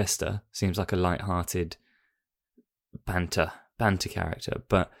court jester seems like a light-hearted banter character,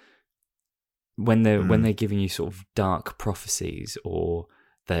 but when they're giving you sort of dark prophecies or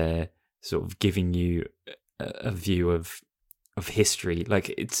they're sort of giving you a view of history, like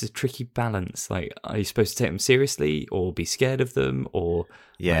it's a tricky balance. Like, are you supposed to take them seriously or be scared of them? Or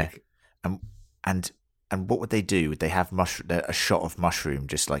and what would they do? Would they have a shot of Mushroom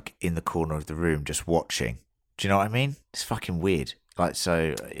just like in the corner of the room, just watching? Do you know what I mean? It's fucking weird. Like,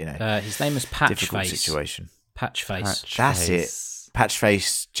 so his name is Patchface. Difficult situation. Patchface. That's it.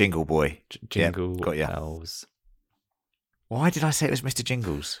 Patchface Jingle Boy. Jingle got ya. Bells. Why did I say it was Mr.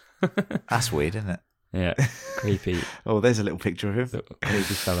 Jingles? That's weird, isn't it? Yeah, creepy. Oh, there's a little picture of him.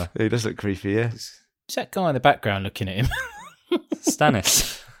 Creepy fella. He does look creepy, yeah. Is that guy in the background looking at him?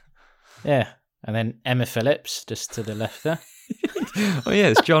 Stannis. Yeah, and then Emma Phillips just to the left there. Oh yeah,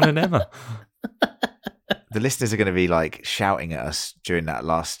 it's John and Emma. The listeners are going to be like shouting at us during that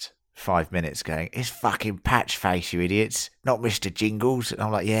last 5 minutes going, it's fucking Patchface, you idiots, not Mr. Jingles. And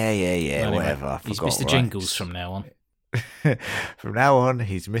I'm like, yeah, Anyway, whatever. I he's forgot, Mr. right? Jingles from now on. From now on,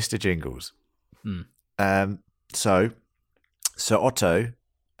 he's Mr. Jingles. So Otto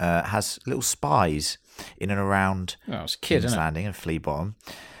has little spies in and around I was a kid, King's isn't it? Landing and Flea Bottom,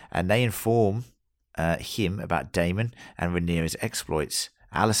 and they inform him about Daemon and Rhaenyra's exploits.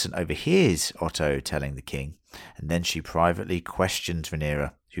 Alicent overhears Otto telling the king, and then she privately questions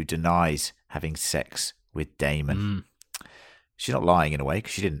Rhaenyra, who denies having sex with Daemon. She's not lying in a way,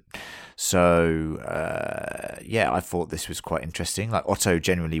 because she didn't. So, I thought this was quite interesting. Like, Otto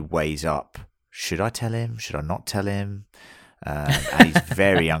generally weighs up, should I tell him? Should I not tell him? And he's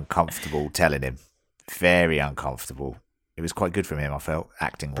very uncomfortable telling him. Very uncomfortable It was quite good from him, I felt,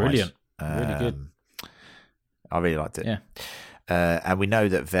 acting-wise. Brilliant. Really good. I really liked it. Yeah. And we know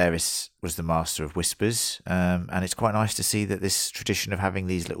that Varys was the master of whispers, and it's quite nice to see that this tradition of having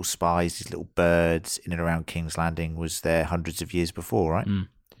these little spies, these little birds in and around King's Landing was there hundreds of years before, right?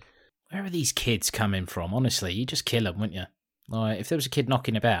 Where are these kids coming from? Honestly, you just kill them, wouldn't you? Like, if there was a kid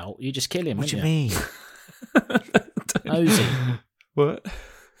knocking about, you just kill him, What do you wouldn't mean? Nosy. What?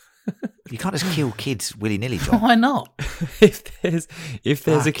 You can't just kill kids willy-nilly, John. Why not? If there's a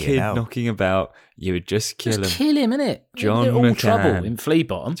Fucking kid hell. knocking about, you would just kill Just him. kill him, innit? John They're all McCann. trouble in Flea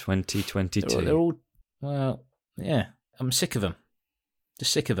Bottom. 2022. They're all, well, yeah. I'm sick of them.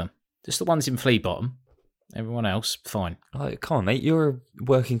 Just sick of them. Just the ones in Flea Bottom. Everyone else, fine. Oh, come on, mate. You're a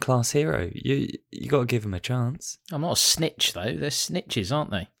working class hero. You got to give him a chance. I'm not a snitch, though. They're snitches,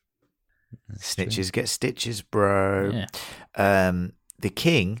 aren't they? Snitches get stitches, bro. Yeah. The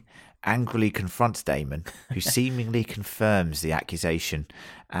king angrily confronts Daemon, who seemingly confirms the accusation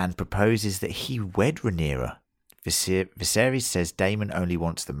and proposes that he wed Rhaenyra. Viserys says Daemon only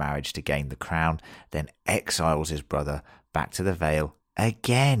wants the marriage to gain the crown, then exiles his brother back to the Vale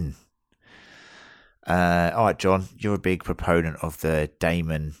again. All right, John, you're a big proponent of the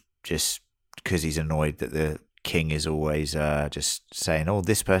Daemon just because he's annoyed that the king is always just saying, "Oh,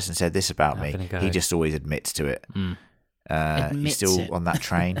 this person said this about me." Having a go. He just always admits to it. You Admits still it. on that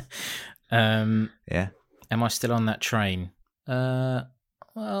train? Yeah. Am I still on that train? Well,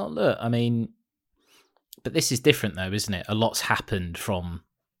 look, I mean, but this is different though, isn't it? A lot's happened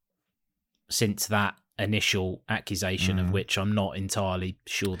since that initial accusation, of which I'm not entirely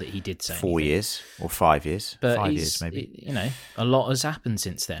sure that he did say 4 anything. years or 5 years. But 5 he's- years, maybe. You know, a lot has happened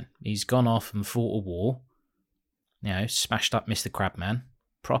since then. He's gone off and fought a war. You know, smashed up Mr. Crabman.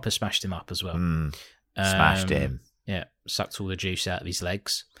 Proper smashed him up as well. Smashed him. Yeah, sucked all the juice out of his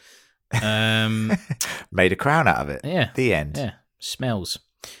legs. Made a crown out of it. Yeah. The end. Yeah, smells.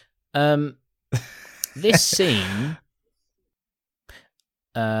 This scene,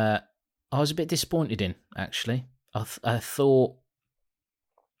 I was a bit disappointed in, actually. I thought,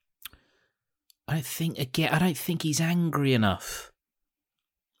 I don't think he's angry enough.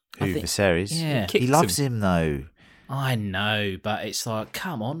 Who, I think- Viserys? Yeah. He loves him, though. I know, but it's like,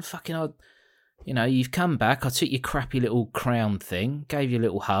 come on, fucking, you know, you've come back. I took your crappy little crown thing, gave you a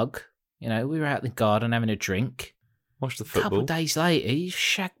little hug. You know, we were out in the garden having a drink. Watch the A couple football. of days later, you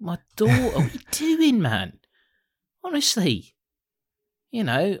shagged my daughter. What are you doing, man? Honestly. You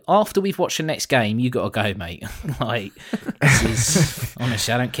know, after we've watched the next game, you got to go, mate. Like, this is...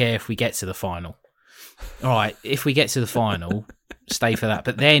 Honestly, I don't care if we get to the final. All right, if we get to the final, stay for that.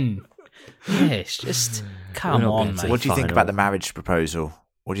 But then, yeah, it's just... Come We're not on, getting to mate. What do you think Final. about the marriage proposal?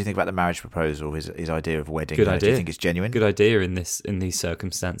 What do you think about the marriage proposal? His idea of wedding? Good Do you idea. think it's genuine? Good idea in these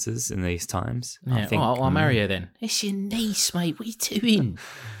circumstances, in these times. Yeah, I think. I'll marry her then. It's your niece, mate. What are you doing?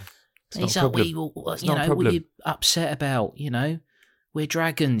 It's not He's a like, problem. what It's not a are problem. you upset about? You know, we're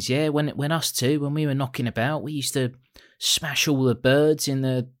dragons, yeah. When us two, when we were knocking about, we used to smash all the birds in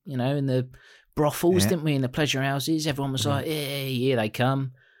the, you know, in the brothels, Yeah. didn't we? In the pleasure houses, everyone was like, "Yeah, here they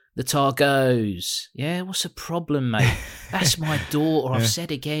come, the Targos." Yeah, what's the problem, mate? That's my daughter. I've said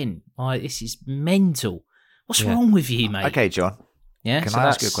again. Like, this is mental. What's Yeah. wrong with you, mate? Okay, John. Yeah. Can so I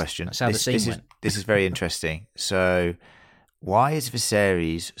ask you a that's- question? That's how the scene went. This is very interesting. So, why is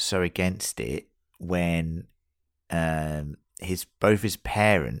Viserys so against it when both his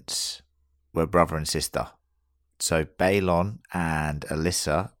parents were brother and sister? So Balon and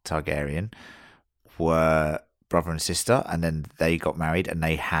Alyssa Targaryen were brother and sister, and then they got married, and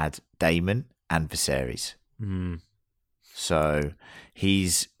they had Daemon and Viserys. So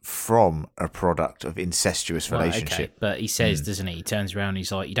he's from a product of incestuous Right, relationship. okay. But he says, doesn't he? He turns around and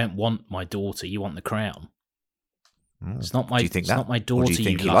he's like, "You don't want my daughter, you want the crown. It's not my. Do you think it's that? not my daughter. Or do you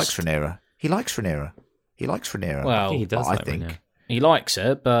think he lust." likes Rhaenyra? He likes Rhaenyra. He likes Rhaenyra. Well, I think he does. I like think- Rhaenyra. He likes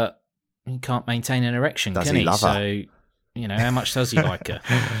her, but he can't maintain an erection, Does can he he? love her? So, you know, how much does he like her?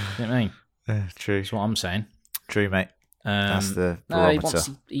 You know what I mean? True. That's what I'm saying. True, mate. That's the No, he barometer wants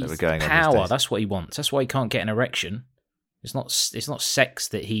that we're going on these power. days. That's what he wants. That's why he can't get an erection. It's not sex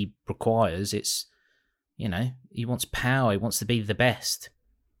that he requires. It's, you know, he wants power. He wants to be the best.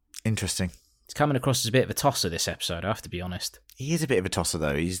 Interesting. He's coming across as a bit of a tosser this episode, I have to be honest. He is a bit of a tosser,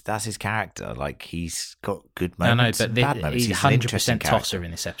 though. That's his character. Like, he's got good I know, moments but and bad moments. he's He's an interesting 100% tosser character.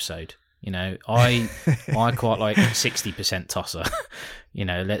 in this episode. You know, I quite like 60% tosser. You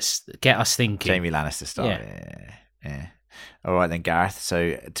know, let's get us thinking. Jamie Lannister style. Yeah. All right, then, Gareth.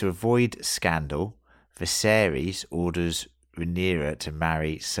 So, to avoid scandal, Viserys orders Rhaenyra to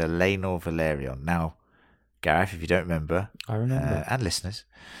marry Sir Laenor Velaryon. Now, Gareth, if you don't remember, I remember. and listeners,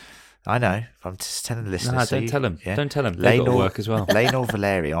 I know. I'm just telling the listeners. No, so don't you- tell them. yeah. Don't tell them. They got to work as well. Laenor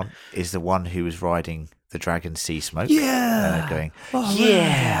Valerion is the one who was riding the dragon Sea Smoke. Yeah. Going, All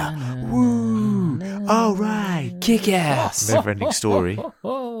yeah, woo, all right. Kick ass. Never-ending story.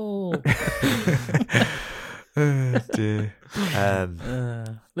 Oh, Oh, dear.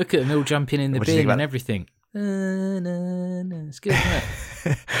 look at them all jumping in the What do you think bin about- and everything. It's good, isn't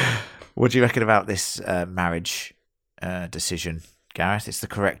it? What do you reckon about this marriage decision, Gareth? It's the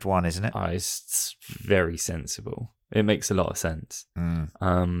correct one, isn't it? It's very sensible. It makes a lot of sense.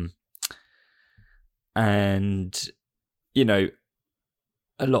 Mm. And you know,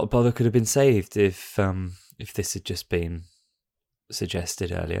 a lot of bother could have been saved if this had just been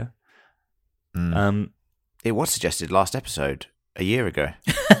suggested earlier. It was suggested last episode, a year ago.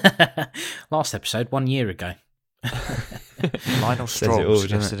 Last episode, 1 year ago. Lionel Says it all,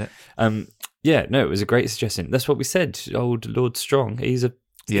 Strong doesn't suggested it. Yeah, no, it was a great suggestion. That's what we said. Old Lord Strong, he's a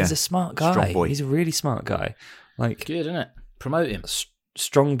smart guy. Strong boy. He's a really smart guy. Like, Good, isn't it? Promote him.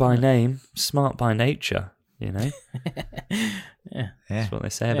 strong by name, smart by nature. You know, Yeah. that's what they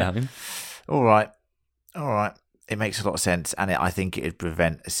say about him. All right. It makes a lot of sense, and I think it'd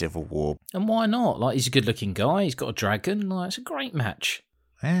prevent a civil war. And why not? Like, he's a good-looking guy. He's got a dragon. Like, it's a great match.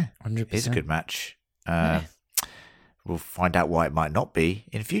 Yeah, 100%. it's a good match. Yeah. We'll find out why it might not be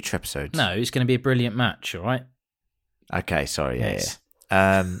in future episodes. No, it's going to be a brilliant match. All right. Okay, sorry. Yeah, Yes.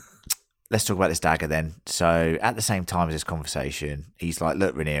 yeah. Let's talk about this dagger then. So at the same time as this conversation, he's like,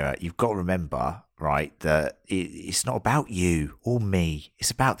 look, Rhaenyra, you've got to remember, right, that it's not about you or me. It's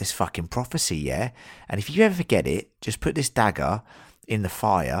about this fucking prophecy, yeah? And if you ever forget it, just put this dagger in the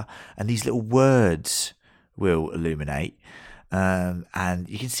fire and these little words will illuminate. And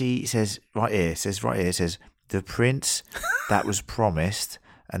you can see it says, the prince that was promised,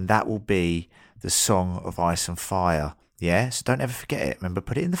 and that will be the Song of Ice and Fire. Yeah? So don't ever forget it. Remember,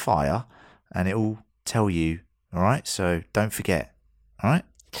 put it in the fire and it will tell you. All right? So don't forget. All right?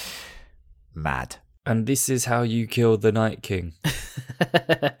 Mad. And this is how you kill the Night King.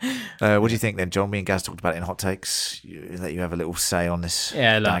 What do you think then, John? Me and Gaz talked about it in Hot Takes. Let you have a little say on this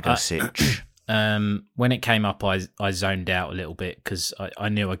Yeah, look, dagger sitch. When it came up, I zoned out a little bit because I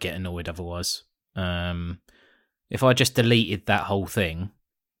knew I'd get annoyed otherwise. If I just deleted that whole thing,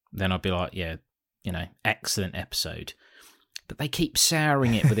 then I'd be like, yeah, you know, excellent episode. But they keep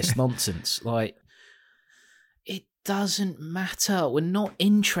souring it with this nonsense. Like, it doesn't matter. We're not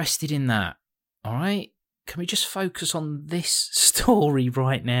interested in that. All right? Can we just focus on this story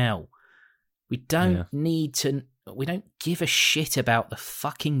right now? We don't need to... We don't give a shit about the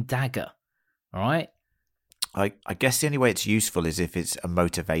fucking dagger. All right? I guess the only way it's useful is if it's a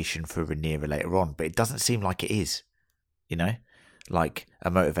motivation for Rhaenyra later on, but it doesn't seem like it is, you know? Like a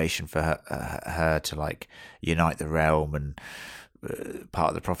motivation for her to like unite the realm and part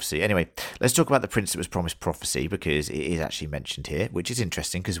of the prophecy. Anyway, let's talk about the prince that was promised prophecy, because it is actually mentioned here, which is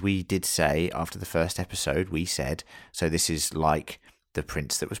interesting because we did say after the first episode, we said, so this is like the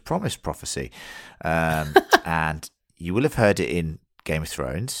prince that was promised prophecy. And you will have heard it in Game of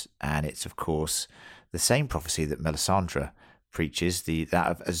Thrones, and it's of course the same prophecy that Melisandre preaches, that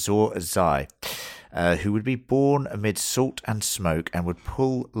of Azor Ahai, who would be born amid salt and smoke and would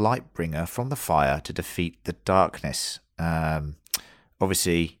pull Lightbringer from the fire to defeat the darkness.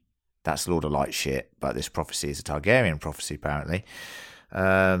 Obviously, that's Lord of Light shit, but this prophecy is a Targaryen prophecy, apparently.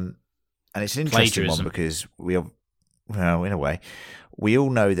 And it's an interesting one because well, in a way, we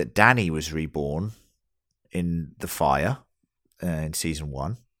all know that Dany was reborn in the fire in season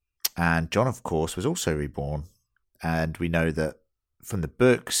 1. And Jon, of course, was also reborn. And we know that from the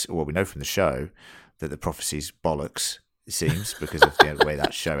books, or what we know from the show, that the prophecy's bollocks, it seems, because of the way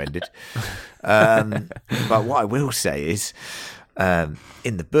that show ended. But what I will say is,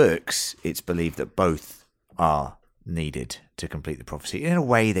 in the books, it's believed that both are needed to complete the prophecy. In a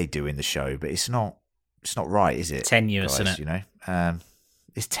way, they do in the show, but it's not right, is it? Tenuous, guys, isn't it? You know,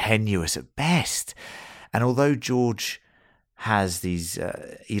 it's tenuous at best. And although George has these,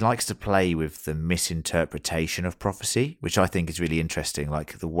 he likes to play with the misinterpretation of prophecy, which I think is really interesting,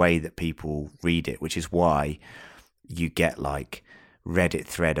 like the way that people read it, which is why you get like Reddit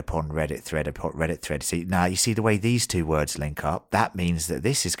thread upon Reddit thread upon Reddit thread. See, now you see the way these two words link up, that means that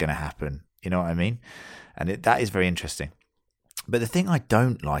this is going to happen. You know what I mean? And that is very interesting. But the thing I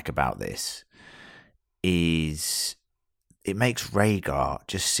don't like about this is it makes Rhaegar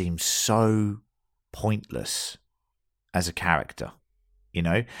just seem so pointless as a character. You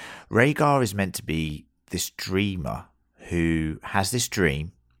know, Rhaegar is meant to be this dreamer who has this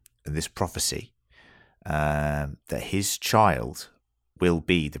dream and this prophecy that his child will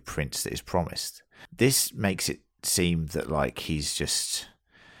be the prince that is promised. This makes it seem that like he's just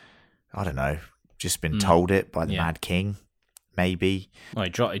I don't know, just been told it by the Yeah. Mad King, maybe. Well, he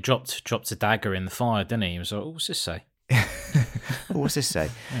dropped a dagger in the fire, didn't he? He was like, "Oh, what's this say?" What's this say?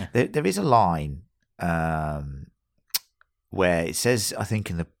 Yeah. There is a line where it says, I think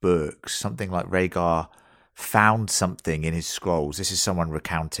in the books, something like Rhaegar found something in his scrolls. This is someone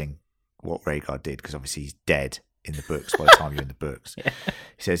recounting what Rhaegar did, because obviously he's dead in the books by the time you're in the books. Yeah.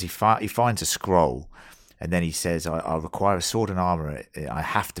 He says he finds a scroll, and then he says, I require a sword and armor. I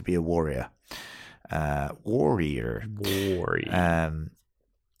have to be a warrior. Warrior.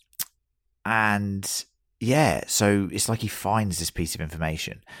 And yeah, so it's like he finds this piece of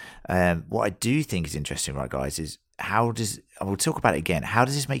information. What I do think is interesting, right, guys, is we'll talk about it again. How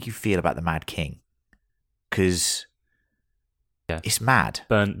does this make you feel about the Mad King? Because it's mad.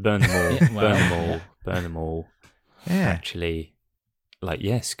 Burn them all. Yeah, well, Burn them all. Yeah. Actually,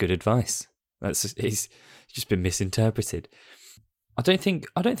 yes, good advice. He's just been misinterpreted. I don't think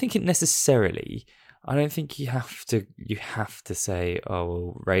it necessarily. I don't think you have to say, oh,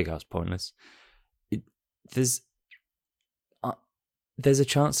 well, Rhaegar's pointless. There's a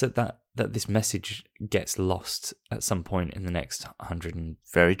chance that this message gets lost at some point in the next 100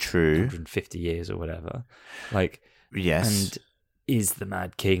 Very true. 150 years or whatever. Yes. And is the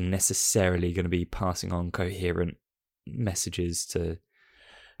Mad King necessarily going to be passing on coherent messages to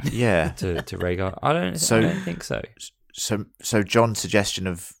Rhaegar? I don't think so. So John's suggestion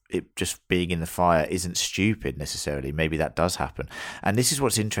of it just being in the fire isn't stupid necessarily. Maybe that does happen. And this is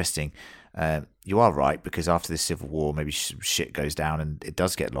what's interesting. You are right, because after this civil war, maybe shit goes down and it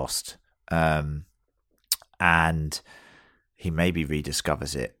does get lost. And he maybe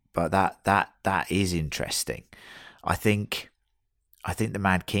rediscovers it. But that is interesting. I think the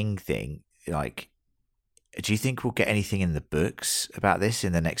Mad King thing, do you think we'll get anything in the books about this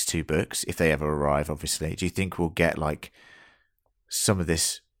in the next 2 books, if they ever arrive, obviously? Do you think we'll get some of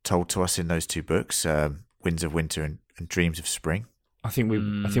this told to us in those 2 books, Winds of Winter and Dreams of Spring? I think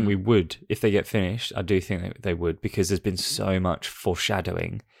we would, if they get finished. I do think they would, because there's been so much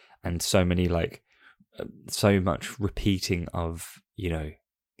foreshadowing and so many so much repeating of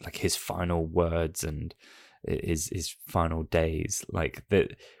his final words and his final days,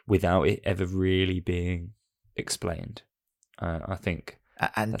 that, without it ever really being explained. I think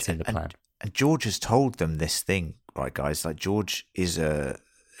that's in the plan. And George has told them this thing, right, guys? George is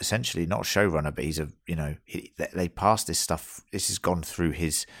essentially not a showrunner, but he's they passed this stuff. This has gone through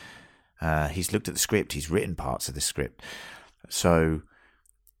his. He's looked at the script. He's written parts of the script. So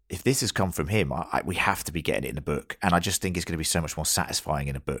if this has come from him, we have to be getting it in a book. And I just think it's going to be so much more satisfying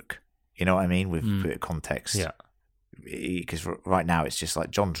in a book. You know what I mean? With a bit of context. Yeah. Because right now it's just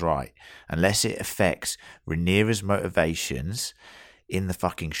John's right. Unless it affects Rhaenyra's motivations in the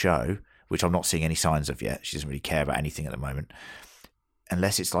fucking show, which I'm not seeing any signs of yet. She doesn't really care about anything at the moment.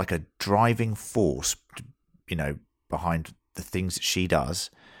 Unless it's a driving force, behind the things that she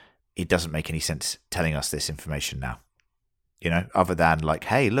does, it doesn't make any sense telling us this information now. Other than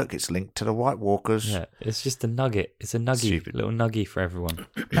hey, look, it's linked to the White Walkers. Yeah, it's just a nugget. It's a nugget, little nugget for everyone.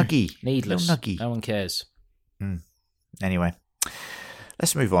 Nuggy. Needless. Nuggy. No one cares. Anyway,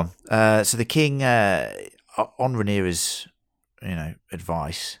 let's move on. So the king, on Rhaenyra's,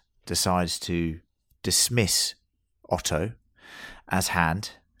 advice, decides to dismiss Otto as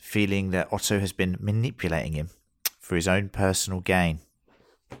Hand, feeling that Otto has been manipulating him for his own personal gain.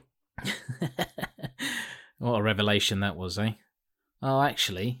 What a revelation that was, eh? Oh,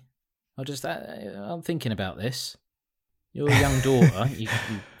 actually, I'm thinking about this. Your young daughter, you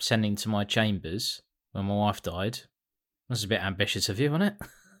sending to my chambers when my wife died. That's a bit ambitious of you, wasn't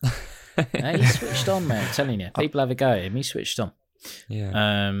it? Hey, he switched on, man. I'm telling you, people have a go at him. He switched on. Yeah.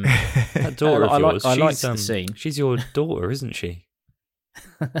 That daughter of yours, I liked the scene. She's your daughter, isn't she?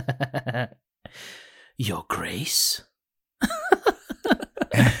 Your Grace.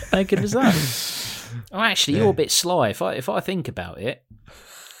 How good was that? Oh, actually, you're a bit sly. If I think about it,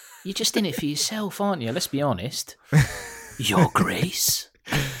 you're just in it for yourself, aren't you? Let's be honest. Your Grace.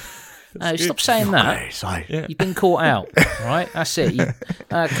 No, stop saying that. You've been caught out, right? That's it.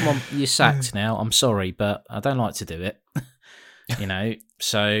 Come on, you're sacked now. I'm sorry, but I don't like to do it.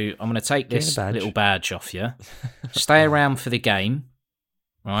 So I'm going to take this little badge off you. Stay around for the game,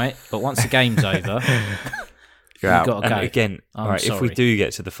 right? But once the game's over, you've got to go. And again, all right, sorry. if we do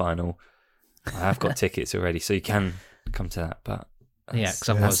get to the final, I have got tickets already, so you can come to that. But yeah, because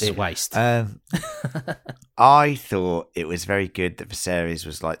otherwise it's a waste. I thought it was very good that Viserys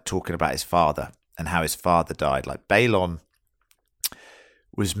was talking about his father and how his father died. Balon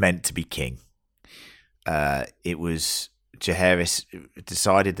was meant to be king. It was Jaehaerys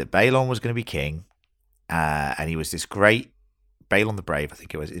decided that Balon was going to be king, and he was this great Balon the Brave, I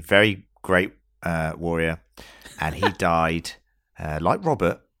think it was. A very great warrior, and he died like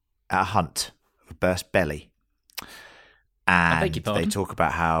Robert at a hunt of a burst belly. And beg your pardon? they talk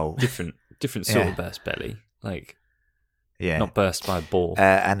about how different sort of burst belly, like not burst by a ball.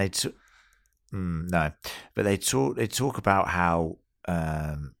 and they no, but they talk about how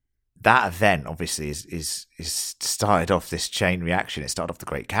that event obviously is started off this chain reaction. It started off the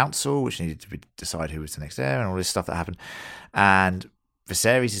Great Council, which needed to decide who was the next heir, and all this stuff that happened. And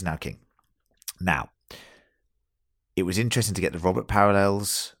Viserys is now king. Now, it was interesting to get the Robert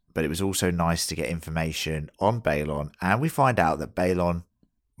parallels, but it was also nice to get information on Balon, and we find out that Balon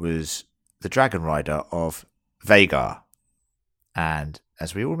was the dragon rider of Vhagar. And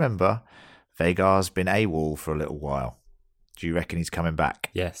as we all remember, Vhagar's been AWOL for a little while. Do you reckon he's coming back?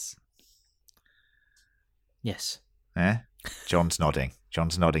 Yes. Yes. John's nodding.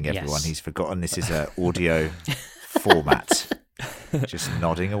 Everyone. Yes. He's forgotten this is an audio format. Just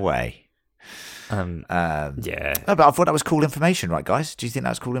nodding away. Yeah. No, but I thought that was cool information, right, guys? Do you think that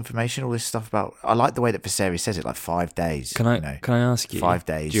was cool information? All this stuff about. I like the way that Viserys says it, like 5 days. Can I ask you? 5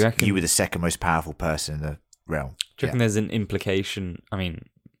 days. Do you reckon you were the second most powerful person in the realm? Do you reckon there's an implication? I mean,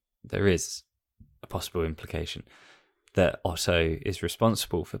 there is a possible implication that Otto is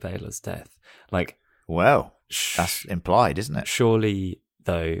responsible for Baelor's death. Like, well, that's implied, isn't it? Surely,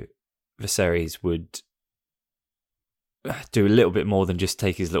 though, Viserys would do a little bit more than just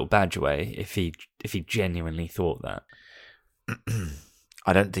take his little badge away if he genuinely thought that.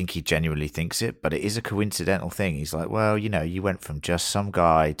 I don't think he genuinely thinks it, but it is a coincidental thing. He's like, well, you went from just some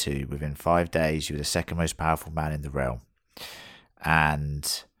guy to within 5 days, you were the second most powerful man in the realm.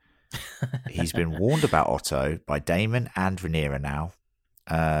 And he's been warned about Otto by Daemon and Rhaenyra now.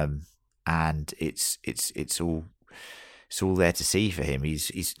 And it's all there to see for him.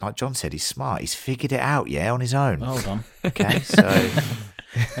 He's like John said, he's smart. He's figured it out, on his own. Hold on. Okay, so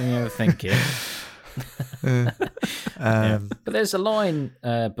Let me have a think here. But there's a line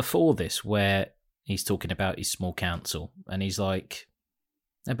before this where he's talking about his small council, and he's like,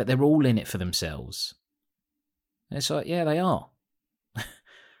 "No, but they're all in it for themselves." And it's like, yeah, they are.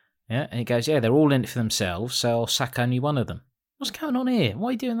 Yeah, and he goes, yeah, they're all in it for themselves, so I'll sack only one of them. What's going on here? Why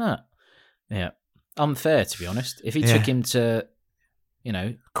are you doing that? Yeah, unfair, to be honest. If he took him to,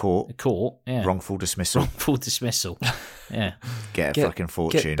 court, yeah, wrongful dismissal, yeah, get a fucking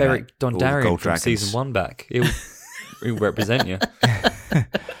fortune. Get Beric Dondarrion from dragons. season 1 back. He'll represent you.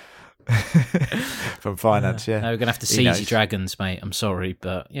 From finance, yeah. No, we're gonna have to seize your dragons, mate. I'm sorry,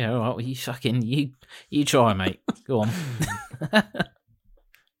 but all right, you try, mate. Go on.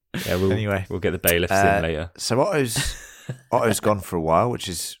 Yeah, we'll get the bailiffs in later. So Otto's gone for a while, which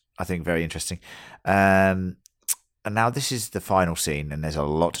is, I think, very interesting. And now this is the final scene, and there's a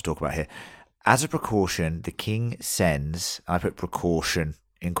lot to talk about here. As a precaution, the king sends, I put precaution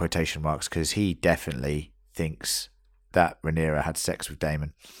in quotation marks because he definitely thinks that Rhaenyra had sex with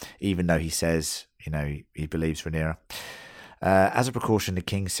Daemon, even though he says, he believes Rhaenyra. As a precaution, the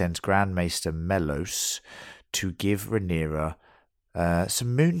king sends Grand Maester Mellos to give Rhaenyra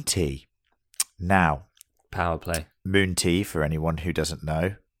some moon tea. Now, power play. Moon tea, for anyone who doesn't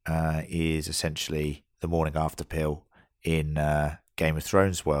know, is essentially the morning after pill in Game of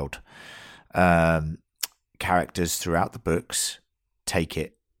Thrones world. Characters throughout the books take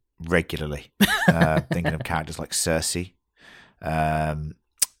it regularly. Thinking of characters like Cersei.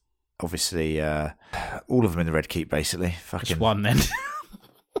 Obviously, all of them in the Red Keep, basically. Just one then.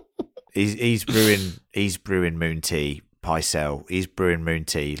 he's brewing moon tea. Pycelle, he's brewing moon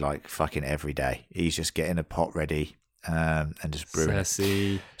tea like fucking every day. He's just getting a pot ready and just brewing.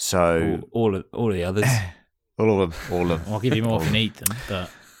 Cersei. So all of the others. all of them. I'll give you more if you need them,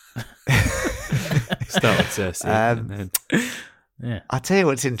 but start with Cersei. And then... Yeah. I'll tell you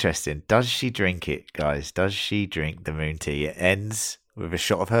what's interesting. Does she drink it, guys? Does she drink the moon tea? It ends with a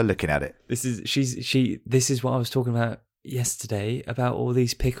shot of her looking at it. This is what I was talking about yesterday about all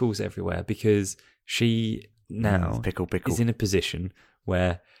these pickles everywhere, because she now pickle is in a position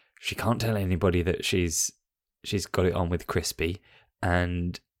where she can't tell anybody that she's got it on with Crispy,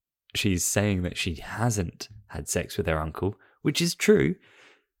 and she's saying that she hasn't had sex with her uncle, which is true.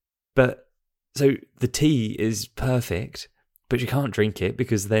 But so the tea is perfect, but she can't drink it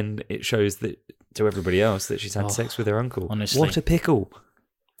because then it shows that to everybody else that she's had sex with her uncle. Honestly, what a pickle!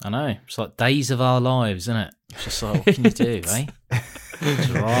 I know, it's like days of our lives, isn't it? It's just like, what can you do, eh?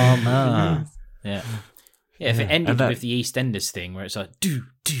 Drama. Yeah. Yeah, if it ended with the EastEnders thing where it's like do,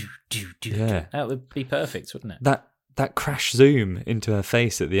 that would be perfect, wouldn't it? That crash zoom into her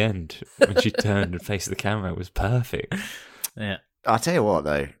face at the end when she turned and faced the camera was perfect. Yeah. I'll tell you what,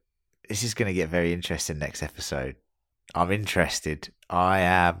 though, this is going to get very interesting next episode. I'm interested. I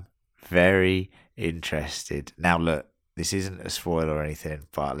am very interested. Now, look, this isn't a spoiler or anything,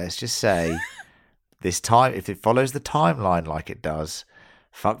 but let's just say this time, if it follows the timeline like it does,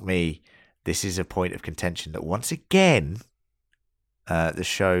 fuck me, this is a point of contention that once again, the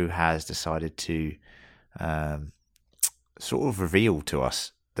show has decided to sort of reveal to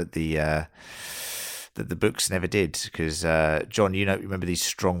us that the books never did. Because John, remember these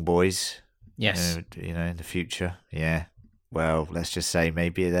strong boys? Yes. In the future, yeah. Well, let's just say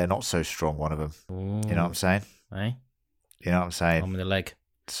maybe they're not so strong. One of them. Ooh. You know what I'm saying? Eh? You know what I'm saying? On with the leg.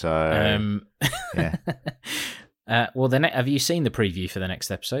 So, yeah. Well, have you seen the preview for the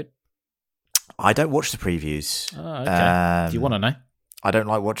next episode? I don't watch the previews. Oh, okay. Do you want to know? I don't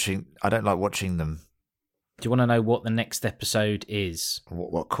like watching them. Do you want to know what the next episode is?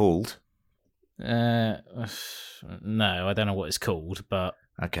 What called? No, I don't know what it's called, but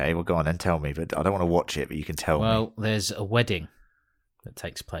Okay, well, go on then, tell me. But I don't want to watch it, but you can tell me. well, there's a wedding that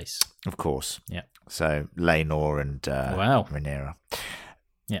takes place. Of course. Yeah. So, Laenor and Wow. Rhaenyra.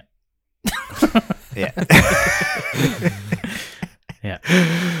 Yeah. Yeah. Yeah.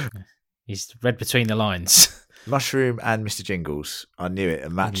 He's read between the lines. Mushroom and Mr. Jingles. I knew it. A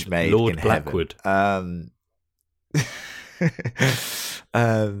match made Lord in Blackwood. Heaven.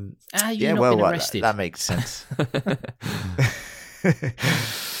 You've not been arrested. That makes sense.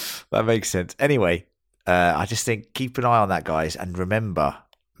 That makes sense. Anyway, I just think keep an eye on that, guys, and remember,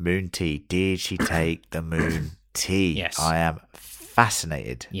 Moon Tea. Did she take the Moon Tea? Yes. I am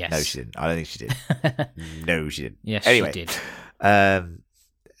fascinated. Yes. No, she didn't. I don't think she did. No, she didn't. Yes, Anyway, she did.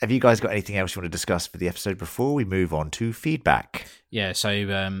 Have you guys got anything else you want to discuss for the episode before we move on to feedback? Yeah, so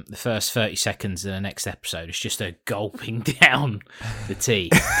the first 30 seconds of the next episode is just her gulping down the tea.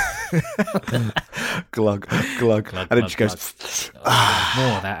 Glug, glug. And then she goes, More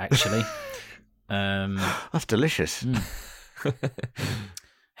of that, actually. That's delicious.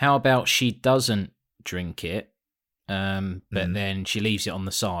 How about she doesn't drink it, but then she leaves it on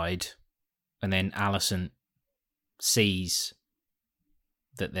the side, and then Alicent sees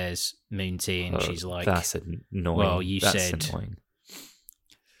that there's Moon Tea, and she's like, "That's annoying." Well, you That's said. Annoying.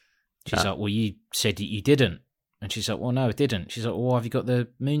 She's like, "Well, you said that you didn't," and she's like, "Well, no, it didn't." She's like, "Well, why have you got the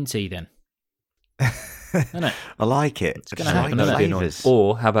Moon Tea then?" Isn't it? I like it. It's gonna happen, like isn't it? flavours.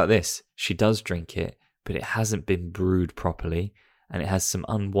 Or how about this? She does drink it, but it hasn't been brewed properly, and it has some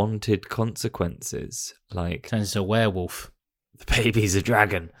unwanted consequences, like Turns into a werewolf. the baby's a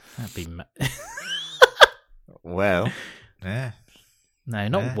dragon. That'd be Well, yeah. no,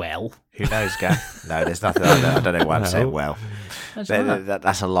 not Yeah. well. Who knows, Gav? No, there's nothing. I don't know why I'm saying well. That's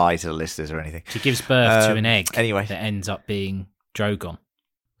That's a lie to the listeners or anything. She gives birth to an egg Anyway, that ends up being Drogon.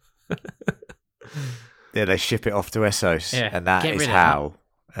 yeah, they ship it off to Essos, Yeah, and that get is rid of how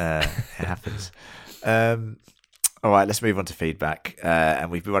it happens. All right, let's move on to feedback.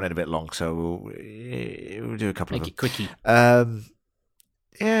 And we've been running a bit long, so we'll do a couple Make of it quickie. them.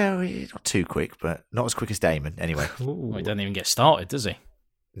 Yeah, not too quick, but not as quick as Damon. Anyway, Well, he doesn't even get started, does he?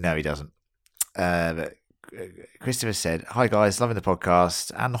 no, he doesn't. But Christopher said, "Hi guys, loving the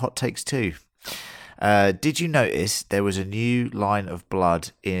podcast and the hot takes too. Did you notice there was a new line of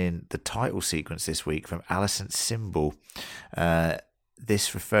blood in the title sequence this week from Alicent's symbol?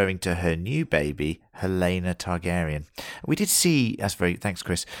 This referring to her new baby, Helena Targaryen. We did see. Thanks,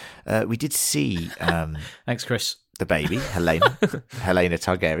 Chris. We did see Thanks, Chris. the baby, Helena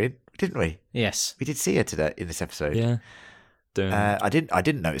Targaryen, didn't we? Yes. We did see her today in this episode. Yeah. I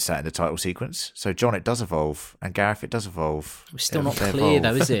didn't notice that in the title sequence. So, John, it does evolve, and Gareth, it does evolve. It's still not They clear, evolve.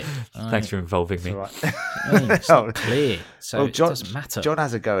 though, is it? Thanks for involving me. All right. It's not clear, so Well, it doesn't matter. John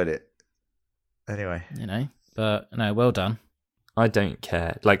has a go at it. Anyway, But no, well done. I don't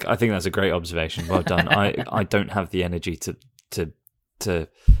care. Like, I think that's a great observation. Well done. I don't have the energy to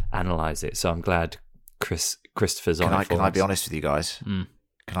analyze it, so I'm glad Christopher's on it for can I us. be honest with you guys? Mm.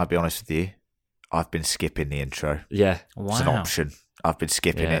 Can I be honest with you? I've been skipping the intro. Yeah, It's an Wow. option. I've been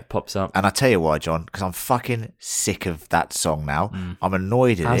skipping yeah, it. it pops up. And I tell you why, John, because I'm fucking sick of that song now. Mm. I'm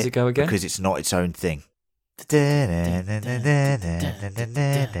annoyed at How's it go again? because it's not its own thing.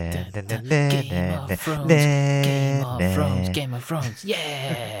 Game of Thrones,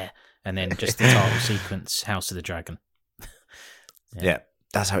 yeah. And then just the title sequence, House of the Dragon. Yeah,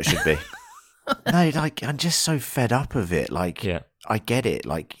 that's how it should be. No, like, I'm just so fed up of it. Like, Yeah. I get it.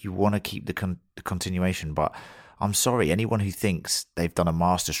 Like, you want to keep the continuation, but I'm sorry. Anyone who thinks they've done a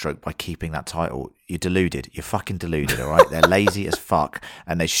masterstroke by keeping that title, you're deluded. You're fucking deluded, all right? They're lazy as fuck,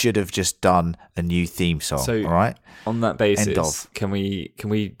 and they should have just done a new theme song, So- all right? On that basis, End of. can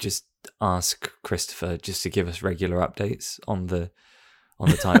we just ask Christopher just to give us regular updates on the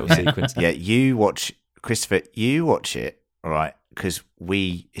title sequence? Yeah, you watch Christopher, you watch it, all right? Because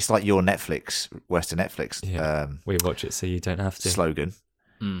it's like your Netflix, Western Netflix we watch it so you don't have to. slogan.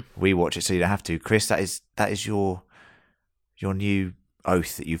 Mm. We watch it so you don't have to. Chris, that is your new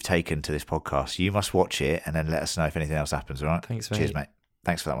oath that you've taken to this podcast. You must watch it and then let us know if anything else happens, all right? Thanks, mate. Cheers, mate.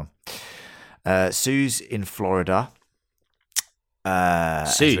 Thanks for that one. Sue's in Florida.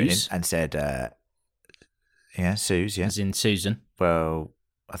 has written in Suze? and said, yeah, Suze, yeah. As in Susan. Well,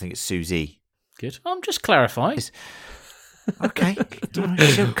 I think it's Susie. Good. I'm just clarifying. Okay. Calm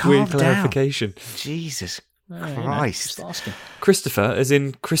Weird down. clarification. Jesus You know, Christ. just asking. Christopher, as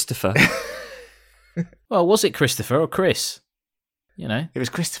in Christopher. Well, was it Christopher or Chris? You know. It was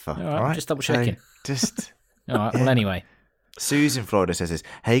Christopher. All right, all right? just double checking. So, just... All right. Well, anyway. Suze in Florida says this.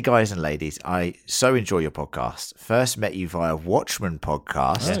 Hey guys and ladies, I so enjoy your podcast. First met you via Watchmen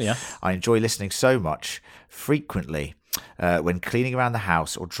podcast. Oh, yeah. I enjoy listening so much frequently when cleaning around the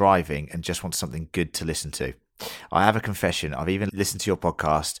house or driving and just want something good to listen to. I have a confession. I've even listened to your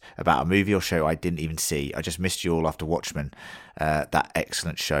podcast about a movie or show I didn't even see. I just missed you all after Watchmen. That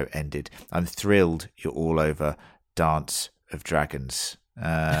excellent show ended. I'm thrilled you're all over Dance of Dragons.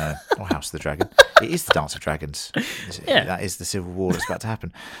 Or House of the Dragon. It is the Dance of Dragons. Yeah. That is the civil war that's about to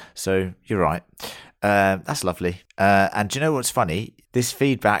happen. So you're right. That's lovely. And do you know what's funny? This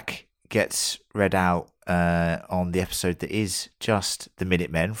feedback gets read out on the episode that is just the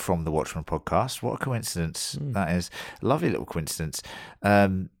Minutemen from the Watchmen podcast. What a coincidence that is. Lovely little coincidence.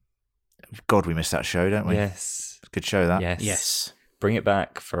 God, we missed that show, don't we? Yes. Good show, that. Yes. Bring it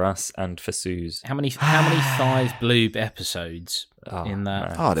back for us and for Suze. How many Five Bloob episodes in that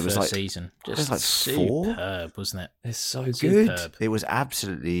man. Oh, there was first like- season? there Just was like 4? superb, wasn't it? It's so good. Superb. It was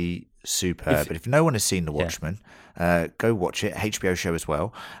absolutely superb. But if no one has seen The Watchmen, go watch it. HBO show as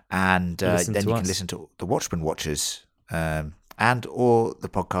well. And then Listen you to can us. listen to the Watchmen Watchers and or the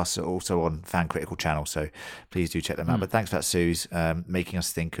podcasts are also on Fan Critical channel. So please do check them out. But thanks for that, Suze, making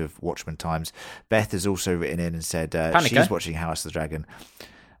us think of Watchmen times. Beth has also written in and said Panico. she's watching House of the Dragon.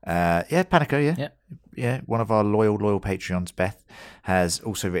 Yeah, Panico, yeah. Yeah, one of our loyal Patreons, Beth, has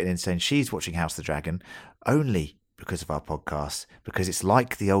also written in saying she's watching House of the Dragon only because of our podcast, because it's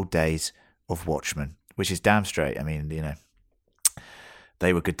like the old days of Watchmen, which is damn straight. I mean, you know,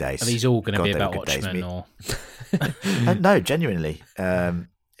 they were good days. Are these all going to God, be they were about good days. Watchmen or? No, genuinely.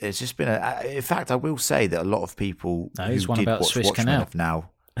 It's just been in fact, I will say that a lot of people No, who there's one did about watch Swiss Watchmen Canal. have now...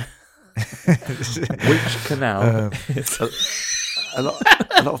 Which canal? A lot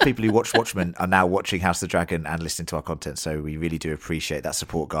of people who watch Watchmen are now watching House of the Dragon and listening to our content, so we really do appreciate that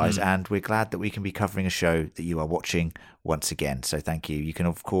support, guys, and we're glad that we can be covering a show that you are watching once again, so thank you. You can,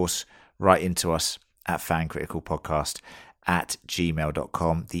 of course, write into us at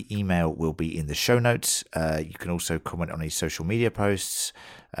fancriticalpodcast@gmail.com. The email will be in the show notes. You can also comment on any social media posts.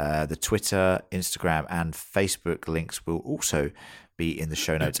 The Twitter, Instagram, and Facebook links will also be in the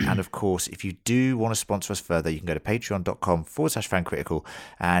show notes. And of course, if you do want to sponsor us further, you can go to patreon.com/fancritical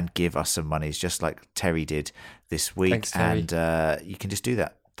and give us some monies, just like Terry did this week. Thanks, Terry. And you can just do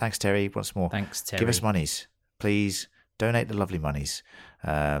that. Thanks, Terry, once more. Thanks, Terry. Give us monies. Please donate the lovely monies.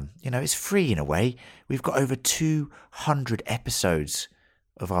 It's free in a way. We've got over 200 episodes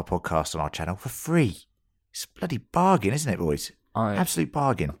of our podcast on our channel for free. It's a bloody bargain, isn't it, boys? Absolute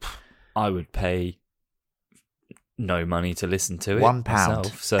bargain. I would pay no money to listen to it. £1.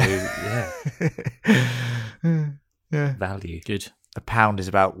 Myself, so yeah, Yeah. value. Good. A pound is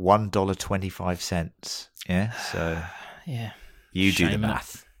about $1.25. Yeah, so Yeah. you do the Shame, innit?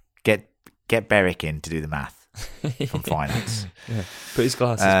 math. Get Beric in to do the math from finance. Yeah. Put his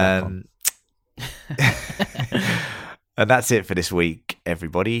glasses back on. And that's it for this week,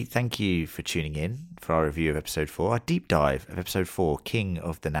 everybody. Thank you for tuning in for our review of episode 4, our deep dive of episode 4, King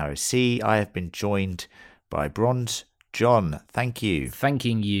of the Narrow Sea. I have been joined by Bronze John. Thank you.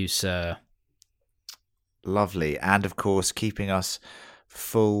 Thanking you, sir. Lovely. And of course, keeping us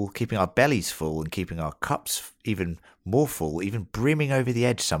full, keeping our bellies full, and keeping our cups even more full, even brimming over the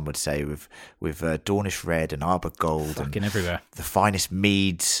edge, some would say, with Dornish Red and Arbor Gold Fucking and everywhere. the finest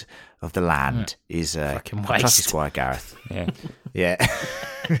meads of the land is Fucking Trusty waste. Squire Gareth. Yeah. Yeah.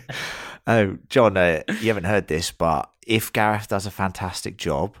 Oh, John, you haven't heard this, but if Gareth does a fantastic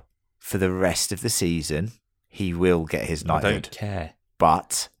job for the rest of the season, he will get his I knighthood. don't care.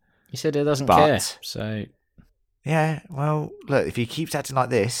 But He said he doesn't But- care. So yeah, well, look, if he keeps acting like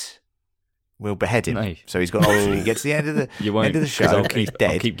this, we'll behead him. No. So he's got option. He gets to the end of the You won't. end of the 'cause show. I'll and he's keep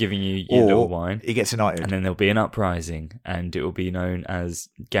dead. giving you your or little wine, he gets a knighthood. and then there'll be an uprising, and it will be known as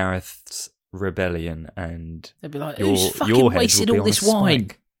Gareth's Rebellion, and they'd be like, your who's fucking your head wasted will be all on a this wine?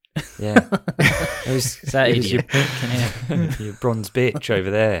 spike. Yeah, Is that it was idiot? your bronze bitch over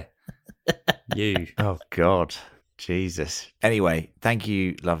there. You. Oh, God. Jesus. Anyway, thank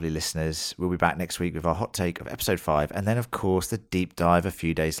you, lovely listeners. We'll be back next week with our hot take of episode 5. And then, of course, the deep dive a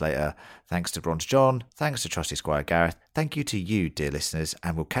few days later. Thanks to Bronze John. Thanks to Trusty Squire Gareth. Thank you to you, dear listeners.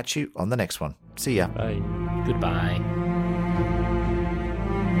 And we'll catch you on the next one. See ya. Bye. Goodbye.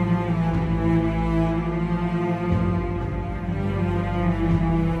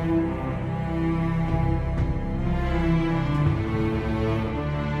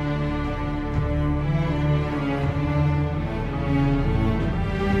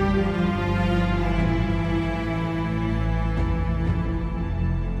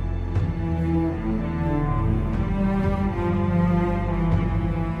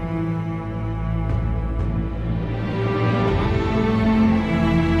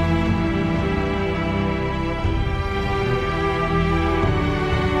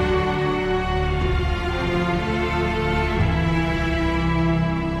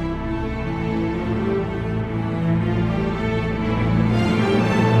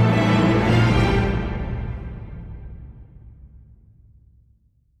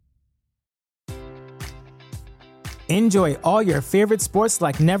 Enjoy all your favorite sports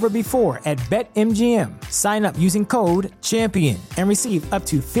like never before at BetMGM. Sign up using code CHAMPION and receive up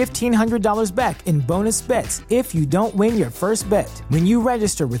to $1,500 back in bonus bets if you don't win your first bet. When you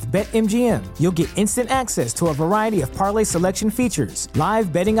register with BetMGM, you'll get instant access to a variety of parlay selection features,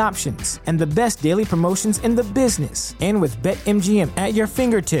 live betting options, and the best daily promotions in the business. And with BetMGM at your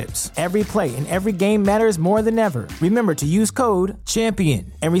fingertips, every play and every game matters more than ever. Remember to use code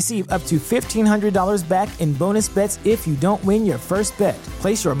CHAMPION and receive up to $1,500 back in bonus bets if you don't win your first bet.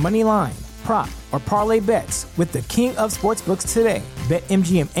 Place your money line, prop, or parlay bets with the king of sportsbooks today.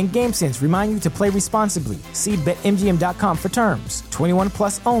 BetMGM and GameSense remind you to play responsibly. See BetMGM.com for terms. 21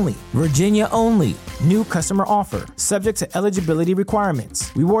 plus only. Virginia only. New customer offer. Subject to eligibility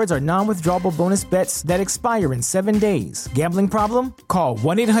requirements. Rewards are non-withdrawable bonus bets that expire in 7 days. Gambling problem? Call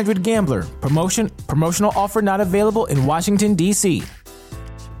 1-800-GAMBLER. Promotional offer not available in Washington, D.C.